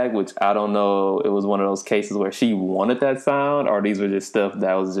Neptune's bag, which I don't know, it was one of those cases where she wanted that sound, or these were just stuff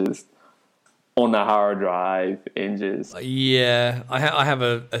that was just on the hard drive and just... Yeah, I have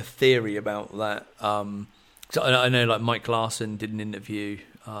a theory about that. So I know like Mike Larson did an interview.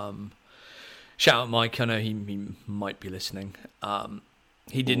 Shout out Mike, I know he might be listening.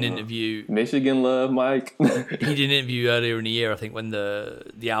 He did an interview. Michigan love, Mike. He did an interview earlier in the year, I think, when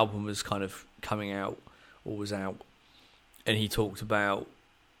the album was kind of coming out or was out, and he talked about,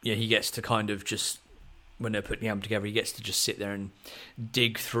 he gets to kind of just, when they're putting the album together, he gets to just sit there and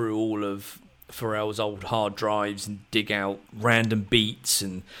dig through all of Pharrell's old hard drives and dig out random beats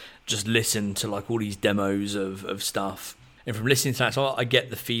and just listen to like all these demos of stuff. And from listening to that, so I get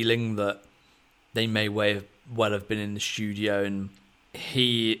the feeling that they may well have been in the studio and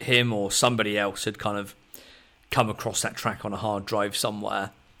him or somebody else had kind of come across that track on a hard drive somewhere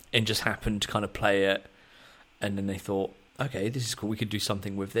and just happened to kind of play it, and then they thought, okay, this is cool, we could do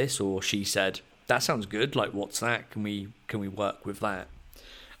something with this. Or she said, that sounds good, like what's that, can we work with that?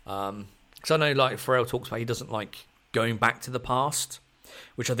 Because I know like Pharrell talks about he doesn't like going back to the past,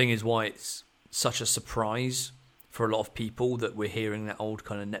 which I think is why it's such a surprise for a lot of people that we're hearing that old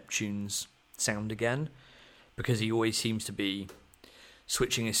kind of Neptune's sound again, because he always seems to be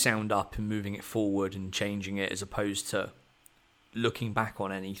switching his sound up and moving it forward and changing it as opposed to looking back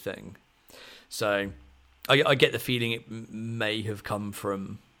on anything. So I get the feeling it may have come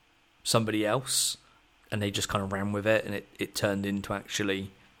from somebody else and they just kind of ran with it, and it turned into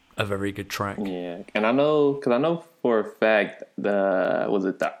actually a very good track. Yeah, and I know for a fact the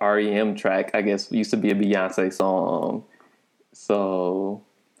REM track, I guess, used to be a Beyonce song. So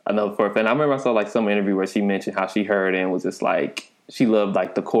I know for a fact. And I remember I saw like some interview where she mentioned how she heard it and was just like, she loved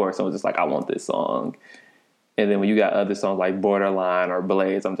like the chorus and was just like, I want this song. And then when you got other songs like Borderline or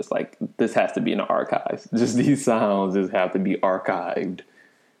Blaze, I'm just like, this has to be in the archives. Just these sounds just have to be archived.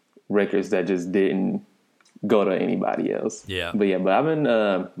 Records that just didn't go to anybody else. Yeah. But I've been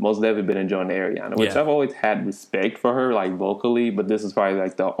most definitely been enjoying the Ariana, which I've always had respect for her, like vocally, but this is probably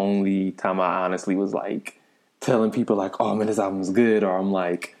like the only time I honestly was like telling people like, oh man, this album's good, or I'm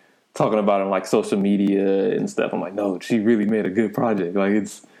like talking about it on like social media and stuff. I'm like, no, she really made a good project. Like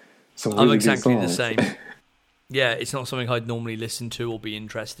it's some really I'm exactly good the songs. same. Yeah, it's not something I'd normally listen to or be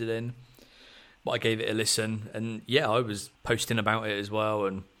interested in, but I gave it a listen, and I was posting about it as well,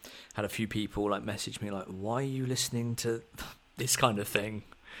 and had a few people like message me like, why are you listening to this kind of thing?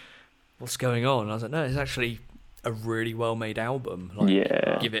 What's going on? And I was like, no, it's actually a really well made album. Like,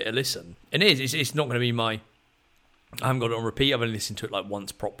 give it a listen. And it's not going to be I haven't got it on repeat. I've only listened to it like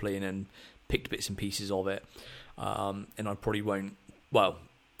once properly and then picked bits and pieces of it. And I probably won't,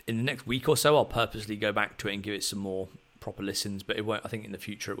 in the next week or so, I'll purposely go back to it and give it some more proper listens. But it won't. I think in the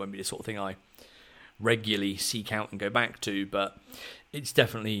future it won't be the sort of thing I regularly seek out and go back to. But it's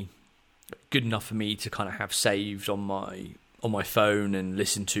definitely good enough for me to kind of have saved on my phone and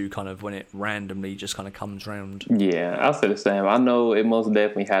listen to kind of when it randomly just kind of comes round. Yeah, I'll say the same. I know it most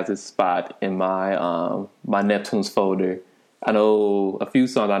definitely has its spot in my my Neptune's folder. I know a few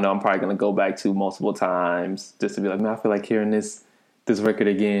songs I'm probably going to go back to multiple times just to be like, man, I feel like hearing this record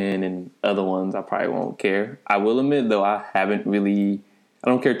again, and other ones I probably won't care. I will admit, though, I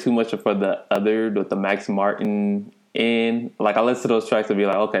don't care too much for the Max Martin, and like I listen to those tracks and be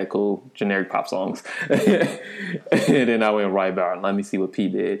like, okay, cool, generic pop songs. And then I went right back, let me see what P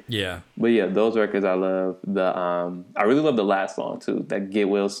did. Yeah. But yeah, those records I love. I really love the last song too, that Get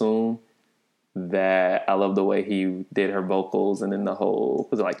Well Soon. That I love the way he did her vocals, and then the whole,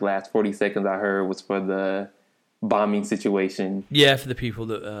 was it like last 40 seconds I heard was for the bombing situation. Yeah, for the people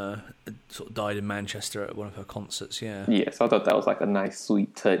that sort of died in Manchester at one of her concerts, yeah. Yeah, so I thought that was like a nice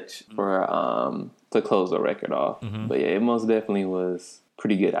sweet touch for to close the record off. Mm-hmm. But yeah, it most definitely was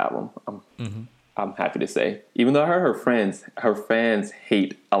pretty good album. I'm happy to say. Even though I heard her fans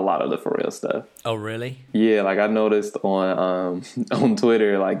hate a lot of the Pharrell stuff. Oh, really? Yeah, like I noticed on on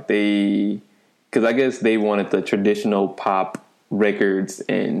Twitter, like because I guess they wanted the traditional pop records,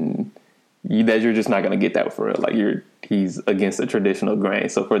 and that you're just not gonna get that with Pharrell. Like he's against the traditional grain.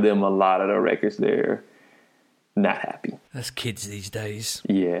 So for them, a lot of the records they're not happy. That's kids these days.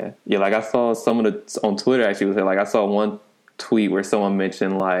 Yeah. Like I saw some of the on Twitter actually was like I saw one tweet where someone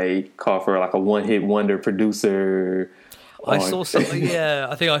mentioned like call for like a one-hit wonder producer. I saw something. Yeah,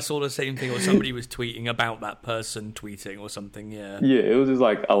 I think I saw the same thing, or somebody was tweeting about that person tweeting or something. Yeah. Yeah, it was just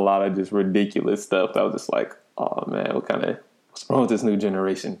like a lot of just ridiculous stuff. I was just like, oh man, what's wrong with this new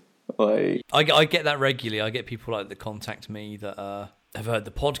generation? Like, I get that regularly. I get people like that contact me that have heard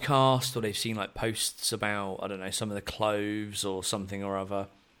the podcast, or they've seen like posts about, I don't know, some of the clothes or something or other,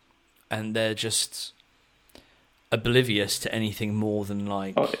 and they're just oblivious to anything more than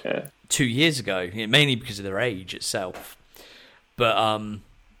like 2 years ago, mainly because of their age itself. But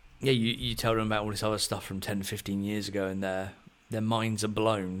yeah, you tell them about all this other stuff from 10, 15 years ago, and their minds are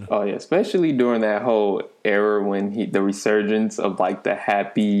blown. Oh yeah, especially during that whole era when the resurgence of like the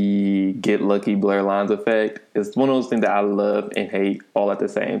happy, get lucky Blur Lines effect. It's one of those things that I love and hate all at the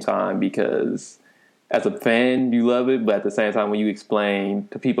same time, because as a fan, you love it, but at the same time, when you explain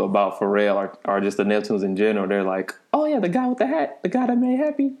to people about Pharrell or just the Neptunes in general, they're like, "Oh yeah, the guy with the hat, the guy that made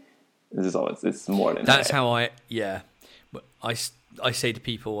Happy." It's more than that. That's how But I say to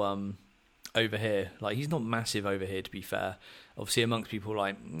people over here, like he's not massive over here, to be fair. Obviously, amongst people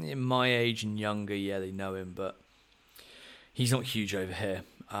like in my age and younger, yeah, they know him, but he's not huge over here.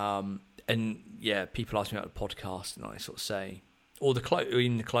 And yeah, people ask me about the podcast, and I sort of say, or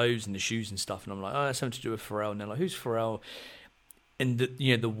even the clothes and the shoes and stuff, and I'm like, oh, that's something to do with Pharrell. And they're like, who's Pharrell? And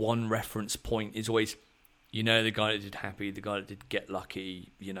the one reference point is always, the guy that did Happy, the guy that did Get Lucky,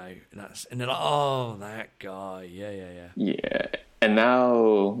 and they're like, oh, that guy, yeah. Yeah, and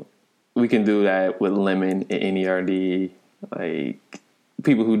now we can do that with Lemon and NERD. Like,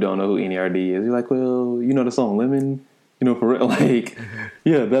 people who don't know who NERD is, you're like, well, you know the song Lemon? For real, like,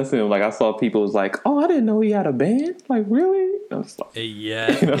 yeah, that's him. Like, I saw people was like, oh, I didn't know he had a band. Like, really? I'm just like, yeah,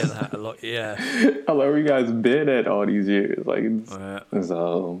 I get that a lot. Yeah, I love where you guys been at all these years. Like,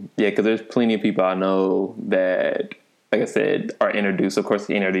 so yeah, because there's plenty of people I know that, like I said, are introduced, of course,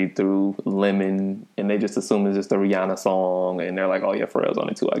 NRD through Lemon, and they just assume it's just a Rihanna song, and they're like, oh yeah, Pharrell's on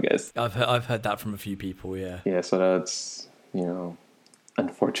it too, I guess. I've heard that from a few people. Yeah. Yeah, so that's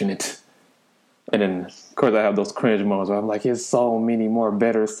unfortunate. And then, of course, I have those cringe moments where I'm like, there's so many more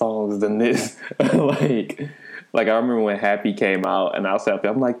better songs than this. like I remember when Happy came out, and I was happy.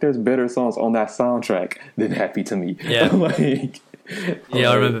 I'm like, there's better songs on that soundtrack than Happy to me. Yeah.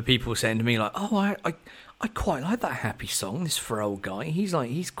 I remember people saying to me, like, oh, I quite like that Happy song, this Pharrell guy.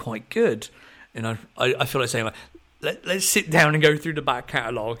 He's quite good. And I feel like saying, like, let's sit down and go through the back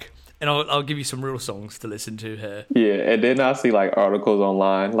catalogue. And I'll give you some real songs to listen to here. Yeah, and then I see like articles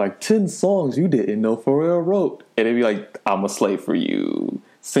online, like 10 songs you didn't know Pharrell wrote. And it'd be like, I'm a slave for you,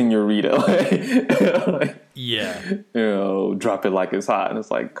 Senorita. like, yeah. Drop it like it's hot. And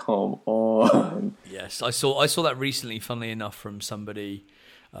it's like, come on. Yes, I saw that recently, funnily enough, from somebody,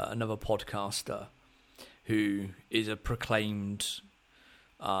 another podcaster, who is a proclaimed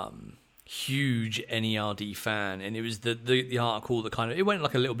huge NERD fan, and it was the article that kind of, it went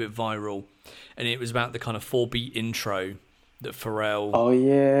like a little bit viral, and it was about the kind of 4-beat intro that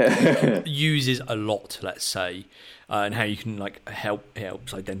Pharrell uses a lot, let's say, and how you can like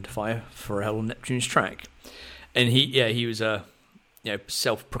helps identify a Pharrell on Neptune's track. And he was a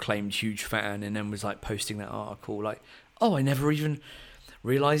self-proclaimed huge fan, and then was like posting that article like, oh, I never even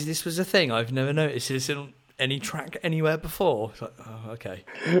realised this was a thing. I've never noticed this in any track anywhere before. It's like, oh, okay.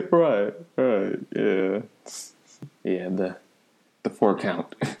 Right, yeah, the 4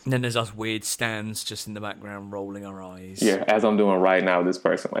 count. And then there's us weird stands just in the background rolling our eyes. Yeah, as I'm doing right now with this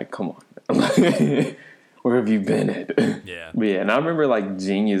person, like, come on. Where have you been at? Yeah. But yeah, and I remember like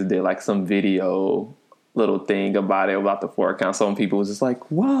Genius did like some video little thing about the 4 count. Some people was just like,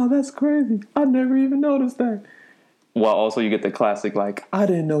 wow, that's crazy. I never even noticed that. While also you get the classic like, I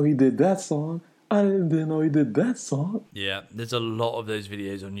didn't know he did that song. I didn't know he did that song. Yeah, there's a lot of those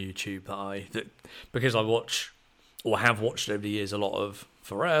videos on YouTube because I watch or have watched over the years a lot of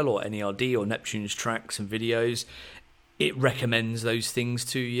Pharrell or NERD or Neptune's tracks and videos. It recommends those things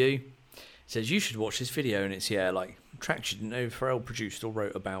to you. It says you should watch this video, and it's like tracks you didn't know Pharrell produced or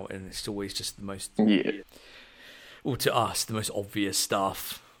wrote about, and it's always just the most, well, to us, the most obvious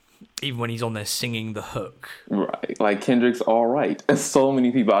stuff. even when he's on there singing the hook. Right. Like Kendrick's all right. And so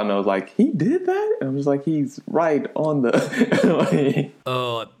many people I know like, he did that? And I'm just like, he's right on the...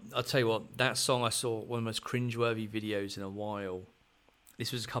 Oh, I'll tell you what, that song I saw, one of the most cringeworthy videos in a while.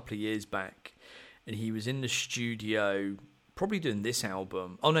 This was a couple of years back. And he was in the studio, probably doing this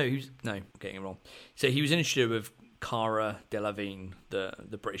album. Oh, no, I'm getting it wrong. So he was in the studio with Cara Delevingne,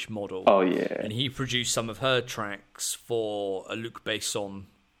 the British model. Oh, yeah. And he produced some of her tracks for a Luc Besson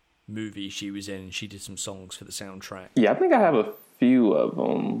movie she was in. She did some songs for the soundtrack. Yeah, I think I have a few of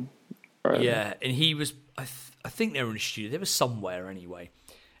them. Right. Yeah, and he was, I think they were in the studio. They were somewhere anyway.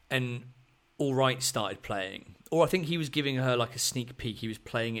 And All Right started playing. Or I think he was giving her like a sneak peek. He was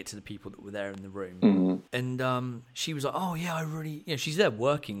playing it to the people that were there in the room. Mm-hmm. And she was like, oh, yeah, I really... You know, she's there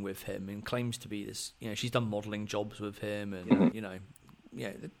working with him and claims to be this... You know, she's done modelling jobs with him and, mm-hmm. you know,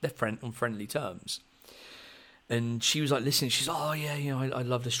 yeah, they're on friendly terms. And she was like listening. She's like, oh, yeah, you know, I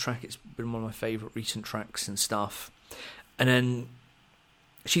love this track. It's been one of my favourite recent tracks and stuff. And then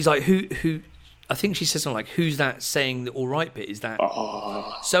she's like, who... I think she says something like, who's that saying the all right bit? Is that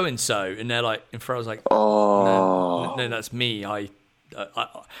so-and-so? And they're like, and Pharrell's like, no, that's me. I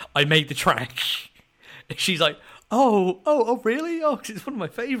made the track. And she's like, oh, really? Oh, 'cause it's one of my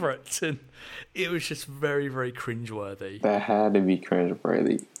favourites. And it was just very, very cringeworthy. That had to be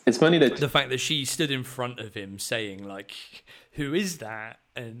cringeworthy. It's funny that... The fact that she stood in front of him saying, like, who is that?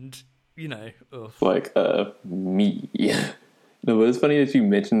 And, you know... Ugh. Like, me. No, but it's funny that you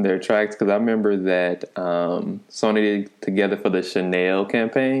mentioned their tracks because I remember that Sony did together for the Chanel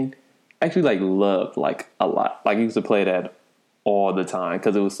campaign. I actually like loved like a lot. Like I used to play that all the time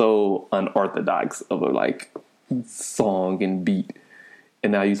because it was so unorthodox of a like song and beat.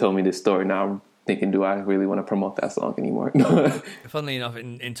 And now you told me this story. Now I'm thinking, do I really want to promote that song anymore? Funnily enough,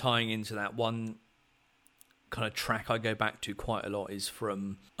 in tying into that, one kind of track I go back to quite a lot is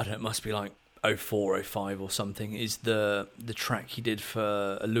from, I don't know, it must be like 04, 05 or something, is the track he did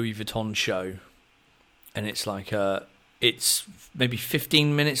for a Louis Vuitton show. And it's like, it's maybe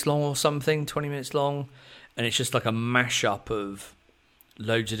 15 minutes long or something, 20 minutes long. And it's just like a mashup of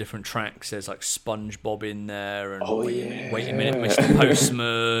loads of different tracks. There's like SpongeBob in there and Wait a Minute, Mr.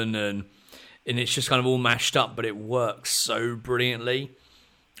 Postman. And it's just kind of all mashed up, but it works so brilliantly.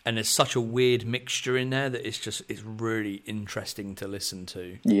 And there's such a weird mixture in there that it's really interesting to listen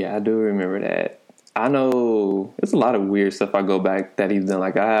to. Yeah, I do remember that. I know there's a lot of weird stuff I go back that he's done.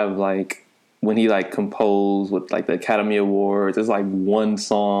 Like I have like when he like composed with like the Academy Awards, there's like one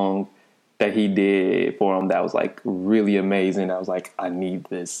song that he did for him that was like really amazing. I was like, I need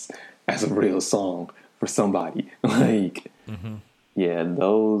this as a real song for somebody. Like, yeah,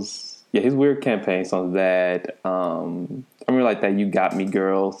 his weird campaign songs that, I remember like that You Got Me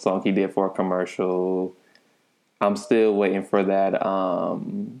Girl song he did for a commercial. I'm still waiting for that.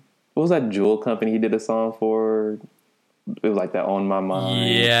 What was that jewel company he did a song for? It was like that On My Mind.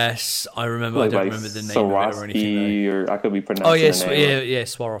 Yes, I remember. Like, I don't remember the name of it or anything. Or I could be pronouncing the name. Yeah,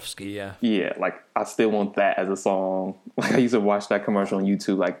 Swarovski, yeah. Yeah, like I still want that as a song. Like I used to watch that commercial on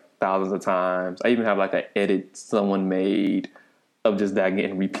YouTube like thousands of times. I even have like an edit someone made of just that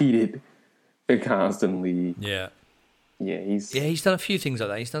getting repeated constantly. Yeah. Yeah, he's done a few things like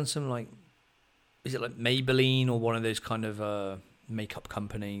that. He's done some like, is it like Maybelline or one of those kind of makeup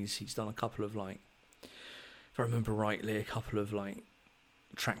companies? He's done a couple of like, if I remember rightly, a couple of like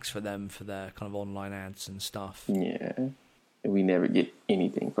tracks for them for their kind of online ads and stuff. Yeah, we never get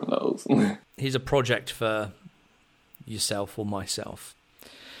anything from those. Here's a project for yourself or myself.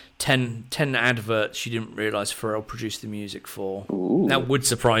 10 adverts you didn't realise Pharrell produced the music for. Ooh. That would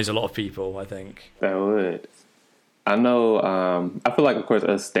surprise a lot of people, I think. That would. I know, I feel like, of course,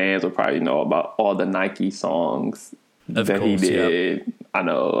 us stans will probably know about all the Nike songs he did. Yep. I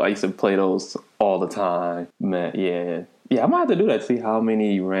know, I used to play those all the time. Man, yeah. Yeah, I might have to do that, see how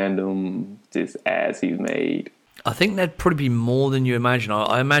many random just ads he's made. I think there'd probably be more than you imagine.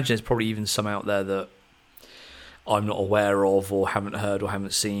 I imagine there's probably even some out there that I'm not aware of or haven't heard or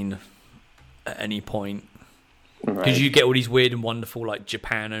haven't seen at any point. Because you get all these weird and wonderful like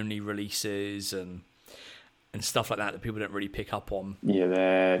Japan-only releases and stuff like that people don't really pick up on. Yeah,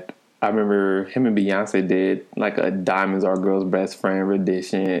 that... I remember him and Beyonce did like a Diamonds Are Girls' Best Friend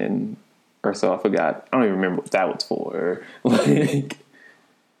edition or so. I forgot. I don't even remember what that was for. Like,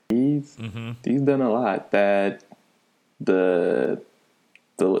 he's done a lot. That the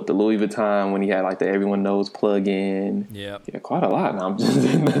Louis Vuitton when he had like the Everyone Knows plug-in. Yeah, quite a lot. Now I'm just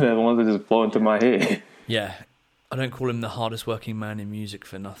the ones that just flow into my head. Yeah, I don't call him the hardest working man in music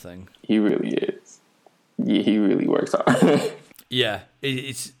for nothing. He really is. Yeah, he really works hard. Yeah,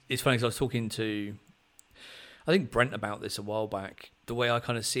 it's funny because I was talking to, I think, Brent about this a while back. the way I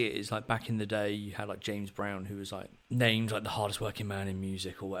kind of see it is like back in the day, you had like James Brown, who was like named like the hardest working man in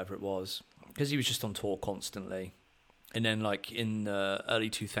music or whatever it was, because he was just on tour constantly. And then like in the early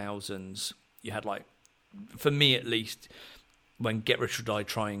 2000s, you had like, for me at least, when Get Rich or Die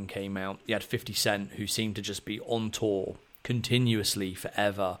Trying came out, you had 50 Cent, who seemed to just be on tour continuously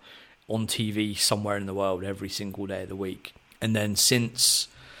forever, on TV somewhere in the world every single day of the week. And then since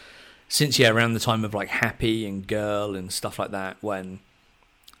around the time of like Happy and Girl and stuff like that, when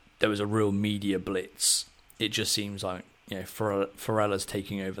there was a real media blitz, it just seems like, you know, Pharrell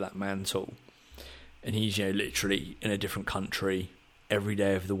taking over that mantle, and he's, you know, literally in a different country every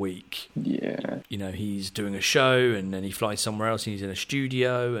day of the week. Yeah. You know, he's doing a show and then he flies somewhere else and he's in a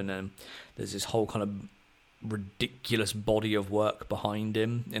studio, and then there's this whole kind of ridiculous body of work behind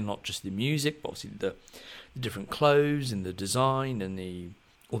him, and not just the music, but obviously the different clothes and the design and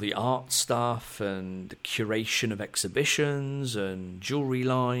all the art stuff and the curation of exhibitions and jewelry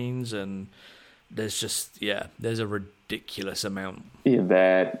lines, and there's a ridiculous amount. Yeah,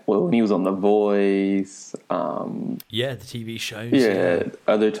 that. Well, when he was on The Voice. The TV shows. Yeah,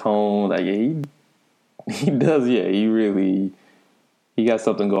 Other Tone. Like, yeah, he does. Yeah, he got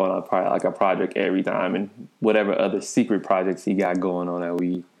something going on, probably like a project every time, and whatever other secret projects he got going on that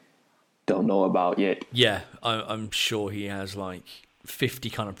we don't know about yet. Yeah, I'm sure he has like 50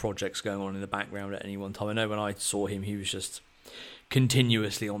 kind of projects going on in the background at any one time. I know when I saw him, he was just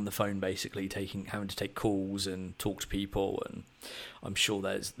continuously on the phone, basically having to take calls and talk to people, and I'm sure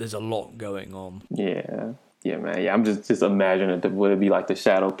there's a lot going on. Yeah, man. Yeah, I'm just imagining would it be like the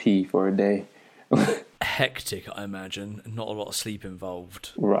Shadow P for a day? Hectic, I imagine. Not a lot of sleep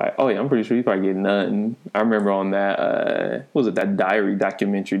involved. Right. Oh yeah, I'm pretty sure he probably get nothing. I remember on that what was it, that diary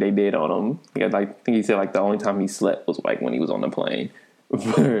documentary they did on him. Yeah, like, I think he said like the only time he slept was like when he was on the plane.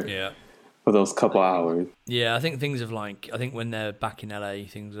 For those couple hours. Yeah, I think when they're back in LA,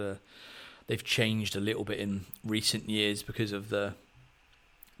 they've changed a little bit in recent years because of the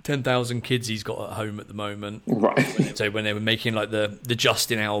 10,000 kids he's got at home at the moment. Right. So when they were making like the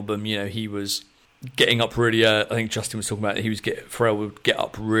Justin album, you know, he was getting up really early. I think Justin was talking about it. Pharrell would get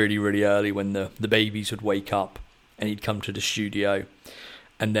up really, really early when the babies would wake up, and he'd come to the studio,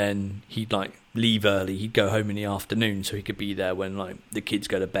 and then he'd like leave early. He'd go home in the afternoon so he could be there when like the kids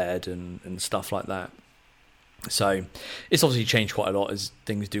go to bed and stuff like that. So it's obviously changed quite a lot, as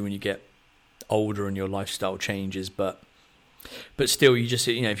things do when you get older and your lifestyle changes, but still, you just,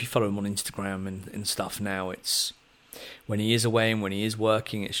 you know, if you follow him on Instagram and stuff now, it's when he is away and when he is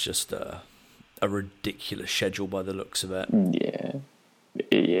working, it's just a ridiculous schedule by the looks of it.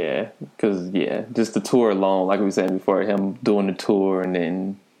 Yeah, because just the tour alone, like we were saying before, him doing the tour, and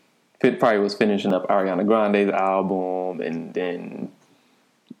then probably was finishing up Ariana Grande's album, and then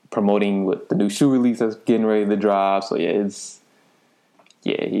promoting with the new shoe release that's getting ready to drop. So he's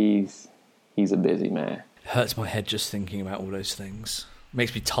a busy man. Hurts my head just thinking about all those things.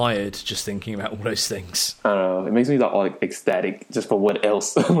 Makes me tired just thinking about all those things. I don't know. It makes me like ecstatic just for what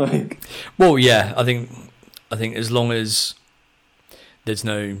else. Like, well, yeah, I think as long as there's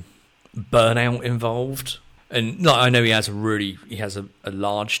no burnout involved, and like, I know he has a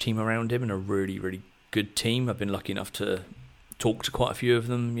large team around him and a really, really good team. I've been lucky enough to talk to quite a few of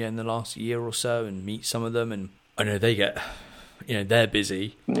them, in the last year or so, and meet some of them, and I know they're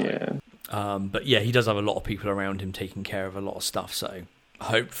busy. Yeah. But yeah, he does have a lot of people around him taking care of a lot of stuff. So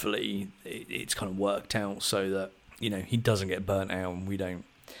hopefully it's kind of worked out so that, he doesn't get burnt out and we don't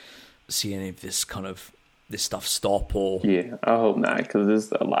see any of this stuff stop or... Yeah, I hope not, because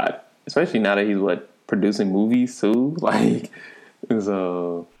there's a lot, especially now that he's producing movies too. Like,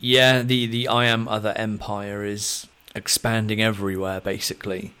 so... Yeah, the I Am Other empire is expanding everywhere,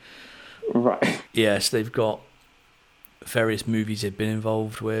 basically. Right. Yes, they've got various movies they've been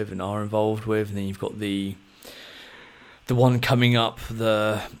involved with and are involved with, and then you've got the one coming up,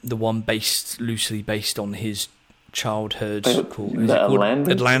 the one loosely based on his childhood, called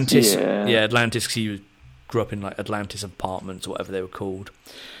Atlantis. Yeah, Atlantis, because he grew up in like Atlantis apartments or whatever they were called.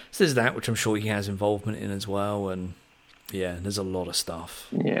 So there's that, which I'm sure he has involvement in as well, and yeah, there's a lot of stuff.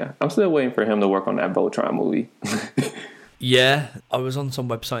 Yeah, I'm still waiting for him to work on that Voltron movie. Yeah, I was on some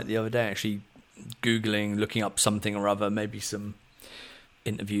website the other day actually Googling, looking up something or other, maybe some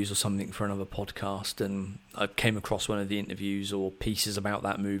interviews or something for another podcast, and I came across one of the interviews or pieces about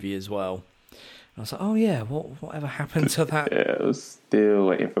that movie as well. And I was like, oh yeah, whatever happened to that? Yeah, I was still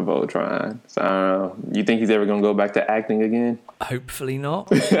waiting for Voltron. So I don't know. You think he's ever going to go back to acting again? Hopefully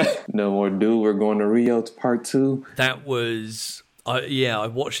not. No more Dude, We're Going to Rio to Part 2. That was... I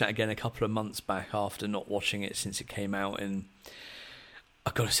watched that again a couple of months back after not watching it since it came out, and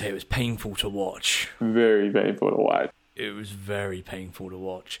I've got to say it was painful to watch. Very painful to watch. it was very painful to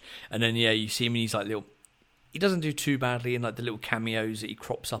watch. And then you see him, and he's like little. He doesn't do too badly in like the little cameos that he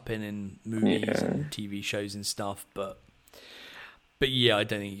crops up in movies and TV shows and stuff. But yeah, I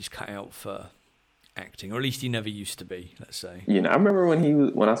don't think he's cut out for acting, or at least he never used to be. Let's say. I remember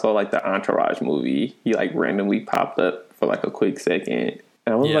when I saw like the Entourage movie, he like randomly popped up for like a quick second,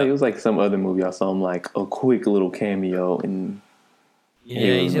 and I was like, it was like some other movie I saw him like a quick little cameo and.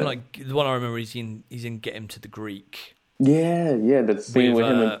 Yeah, he's in like the one I remember. He's in Get Him to the Greek. Yeah, the scene with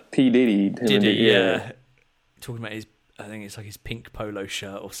him and P Diddy. Talking about I think it's like his pink polo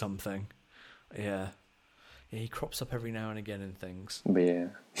shirt or something. Yeah, he crops up every now and again in things. But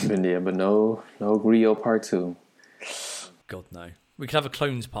no Rio Part 2. God no. We could have a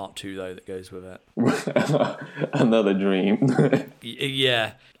Clones Part 2 though that goes with it. Another dream.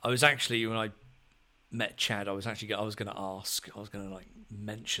 Yeah, I was actually when I met Chad, I was going to like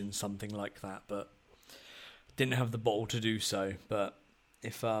mention something like that, but didn't have the bottle to do so. But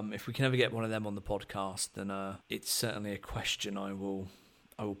if we can ever get one of them on the podcast, then it's certainly a question I will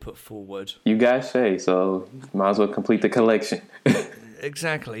put forward. You guys say so. Might as well complete the collection.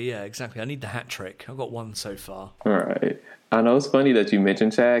 Exactly. I need the hat trick. I've got one so far. All right. I know it's funny that you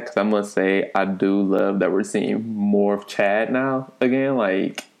mentioned Chad, because I must say I do love that we're seeing more of Chad now again.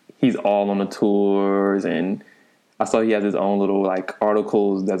 Like, he's all on the tours, and I saw he has his own little like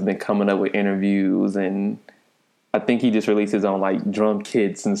articles that's been coming up with interviews, and I think he just released his own like drum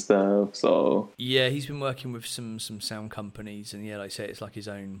kits and stuff. So yeah, he's been working with some sound companies, and like I say, it's like his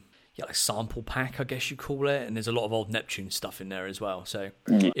own like sample pack, I guess you call it. And there's a lot of old Neptune stuff in there as well. So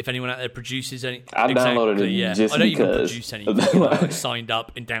if anyone out there produces any, I downloaded it just I know because. you can produce anything. I signed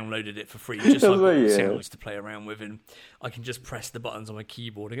up and downloaded it for free, just like sounds to play around with, and I can just press the buttons on my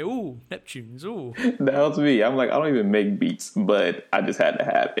keyboard and go, "Ooh, Neptunes, ooh." That helps me. I'm like, I don't even make beats, but I just had to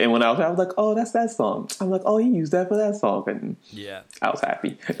have. And when I was like, "Oh, that's that song." I'm like, "Oh, he used that for that song," and I was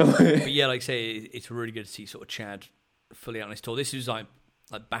happy. But yeah, like I say, it's really good to see sort of Chad fully out on his tour. This was like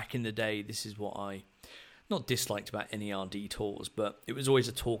back in the day, this is what I not disliked about NERD tours, but it was always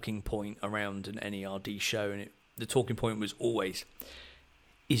a talking point around an NERD show, and the talking point was always,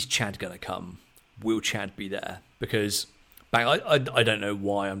 is Chad going to come? Will Chad be there? Because I don't know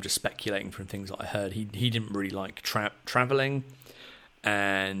why, I'm just speculating from things that I heard. He didn't really like traveling,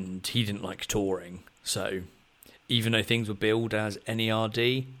 and he didn't like touring. So even though things were billed as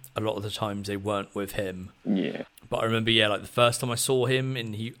NERD, a lot of the times they weren't with him. Yeah. But I remember, like the first time I saw him,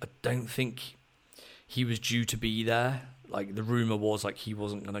 and I don't think he was due to be there. Like the rumor was like he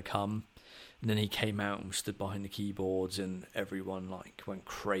wasn't going to come. And then he came out and stood behind the keyboards, and everyone like went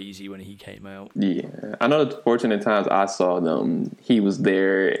crazy when he came out. Yeah. I know the fortunate times I saw them, he was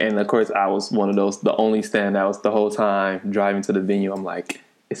there. And of course I was one of those, the only standouts the whole time driving to the venue. I'm like,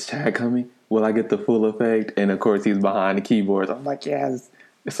 is Chad coming? Will I get the full effect? And of course he's behind the keyboards. I'm like, yes.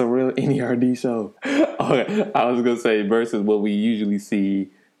 It's a real NERD show. Okay, I was going to say versus what we usually see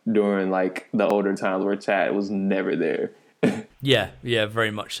during like the older times where Chad was never there. Yeah,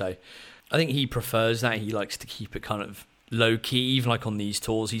 very much so. I think he prefers that. He likes to keep it kind of low key, even like on these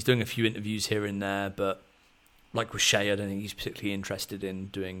tours. He's doing a few interviews here and there, but like with Shay, I don't think he's particularly interested in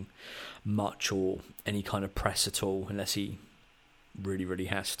doing much or any kind of press at all, unless he really, really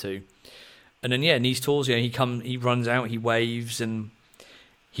has to. And then in these tours, he runs out, he waves, and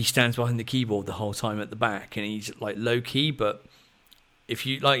he stands behind the keyboard the whole time at the back, and he's like low key. But if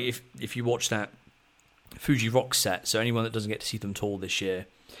you watch that Fuji Rock set, so anyone that doesn't get to see them tour this year,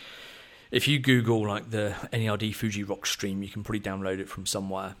 if you Google like the NERD Fuji Rock stream, you can probably download it from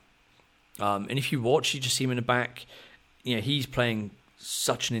somewhere. And if you watch, you just see him in the back. He's playing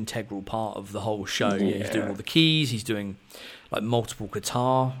such an integral part of the whole show. Yeah. He's doing all the keys. He's doing like multiple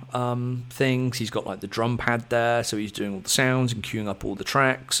guitar things. He's got like the drum pad there, so he's doing all the sounds and queuing up all the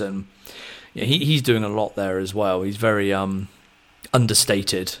tracks, and he's doing a lot there as well. He's very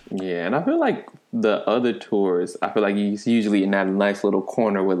understated. Yeah, and I feel like the other tours, I feel like he's usually in that nice little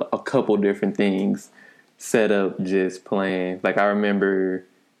corner with a couple different things set up, just playing. Like I remember,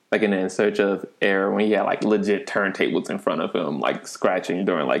 like in the In Search Of era, when he had like legit turntables in front of him, like scratching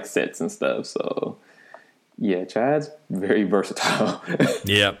during like sets and stuff. So yeah, Chad's very versatile.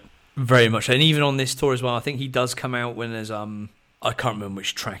 Yeah, very much. And even on this tour as well, I think he does come out when there's I can't remember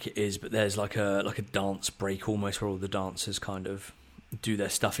which track it is, but there's like a dance break almost, where all the dancers kind of do their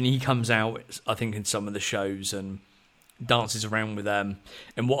stuff, and he comes out, I think, in some of the shows and dances around with them.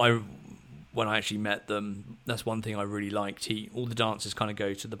 And when I actually met them, that's one thing I really liked. All the dancers kind of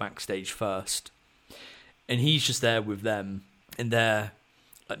go to the backstage first, and he's just there with them, and they're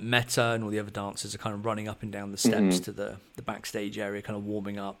like Meta and all the other dancers are kind of running up and down the steps to the backstage area, kind of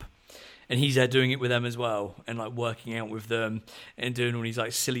warming up. And he's there doing it with them as well, and like working out with them and doing all these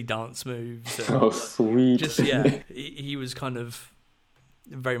like silly dance moves. And, oh, sweet! Just he was kind of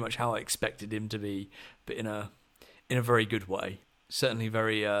very much how I expected him to be, but in a very good way. Certainly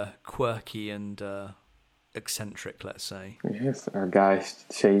very quirky and eccentric, let's say. Yes, our guy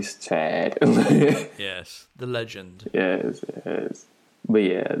Chase Chad. Yes, the legend. Yes. But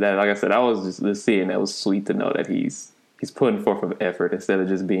yeah, that, like I said, I was just seeing that was sweet to know that he's putting forth an effort instead of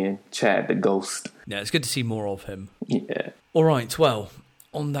just being Chad the ghost. Yeah, it's good to see more of him. Yeah. All right, well,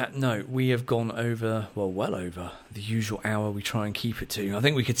 on that note, we have gone over, well over the usual hour we try and keep it to. I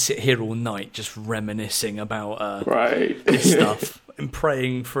think we could sit here all night just reminiscing about this stuff and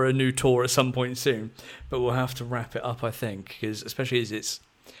praying for a new tour at some point soon. But we'll have to wrap it up, I think, because especially as it's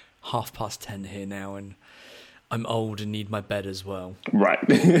 10:30 here now and I'm old and need my bed as well.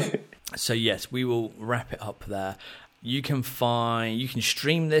 Right. So yes, we will wrap it up there. You can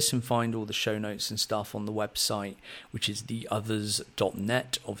stream this and find all the show notes and stuff on the website, which is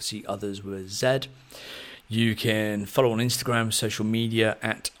theothers.net. Obviously, others with Z. You can follow on Instagram, social media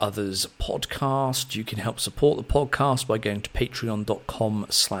at Others Podcast. You can help support the podcast by going to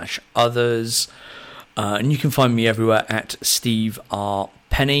patreon.com/others. And you can find me everywhere at Steve R.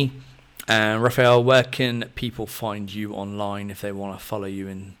 Penny. And Raphael, where can people find you online if they want to follow you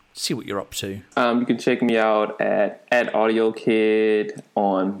and see what you're up to? You can check me out at AudioKid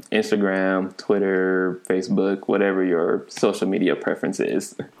on Instagram, Twitter, Facebook, whatever your social media preference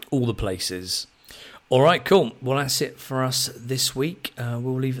is. All the places. All right, cool. Well, that's it for us this week.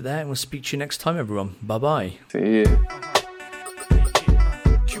 We'll leave it there and we'll speak to you next time, everyone. Bye-bye. See you.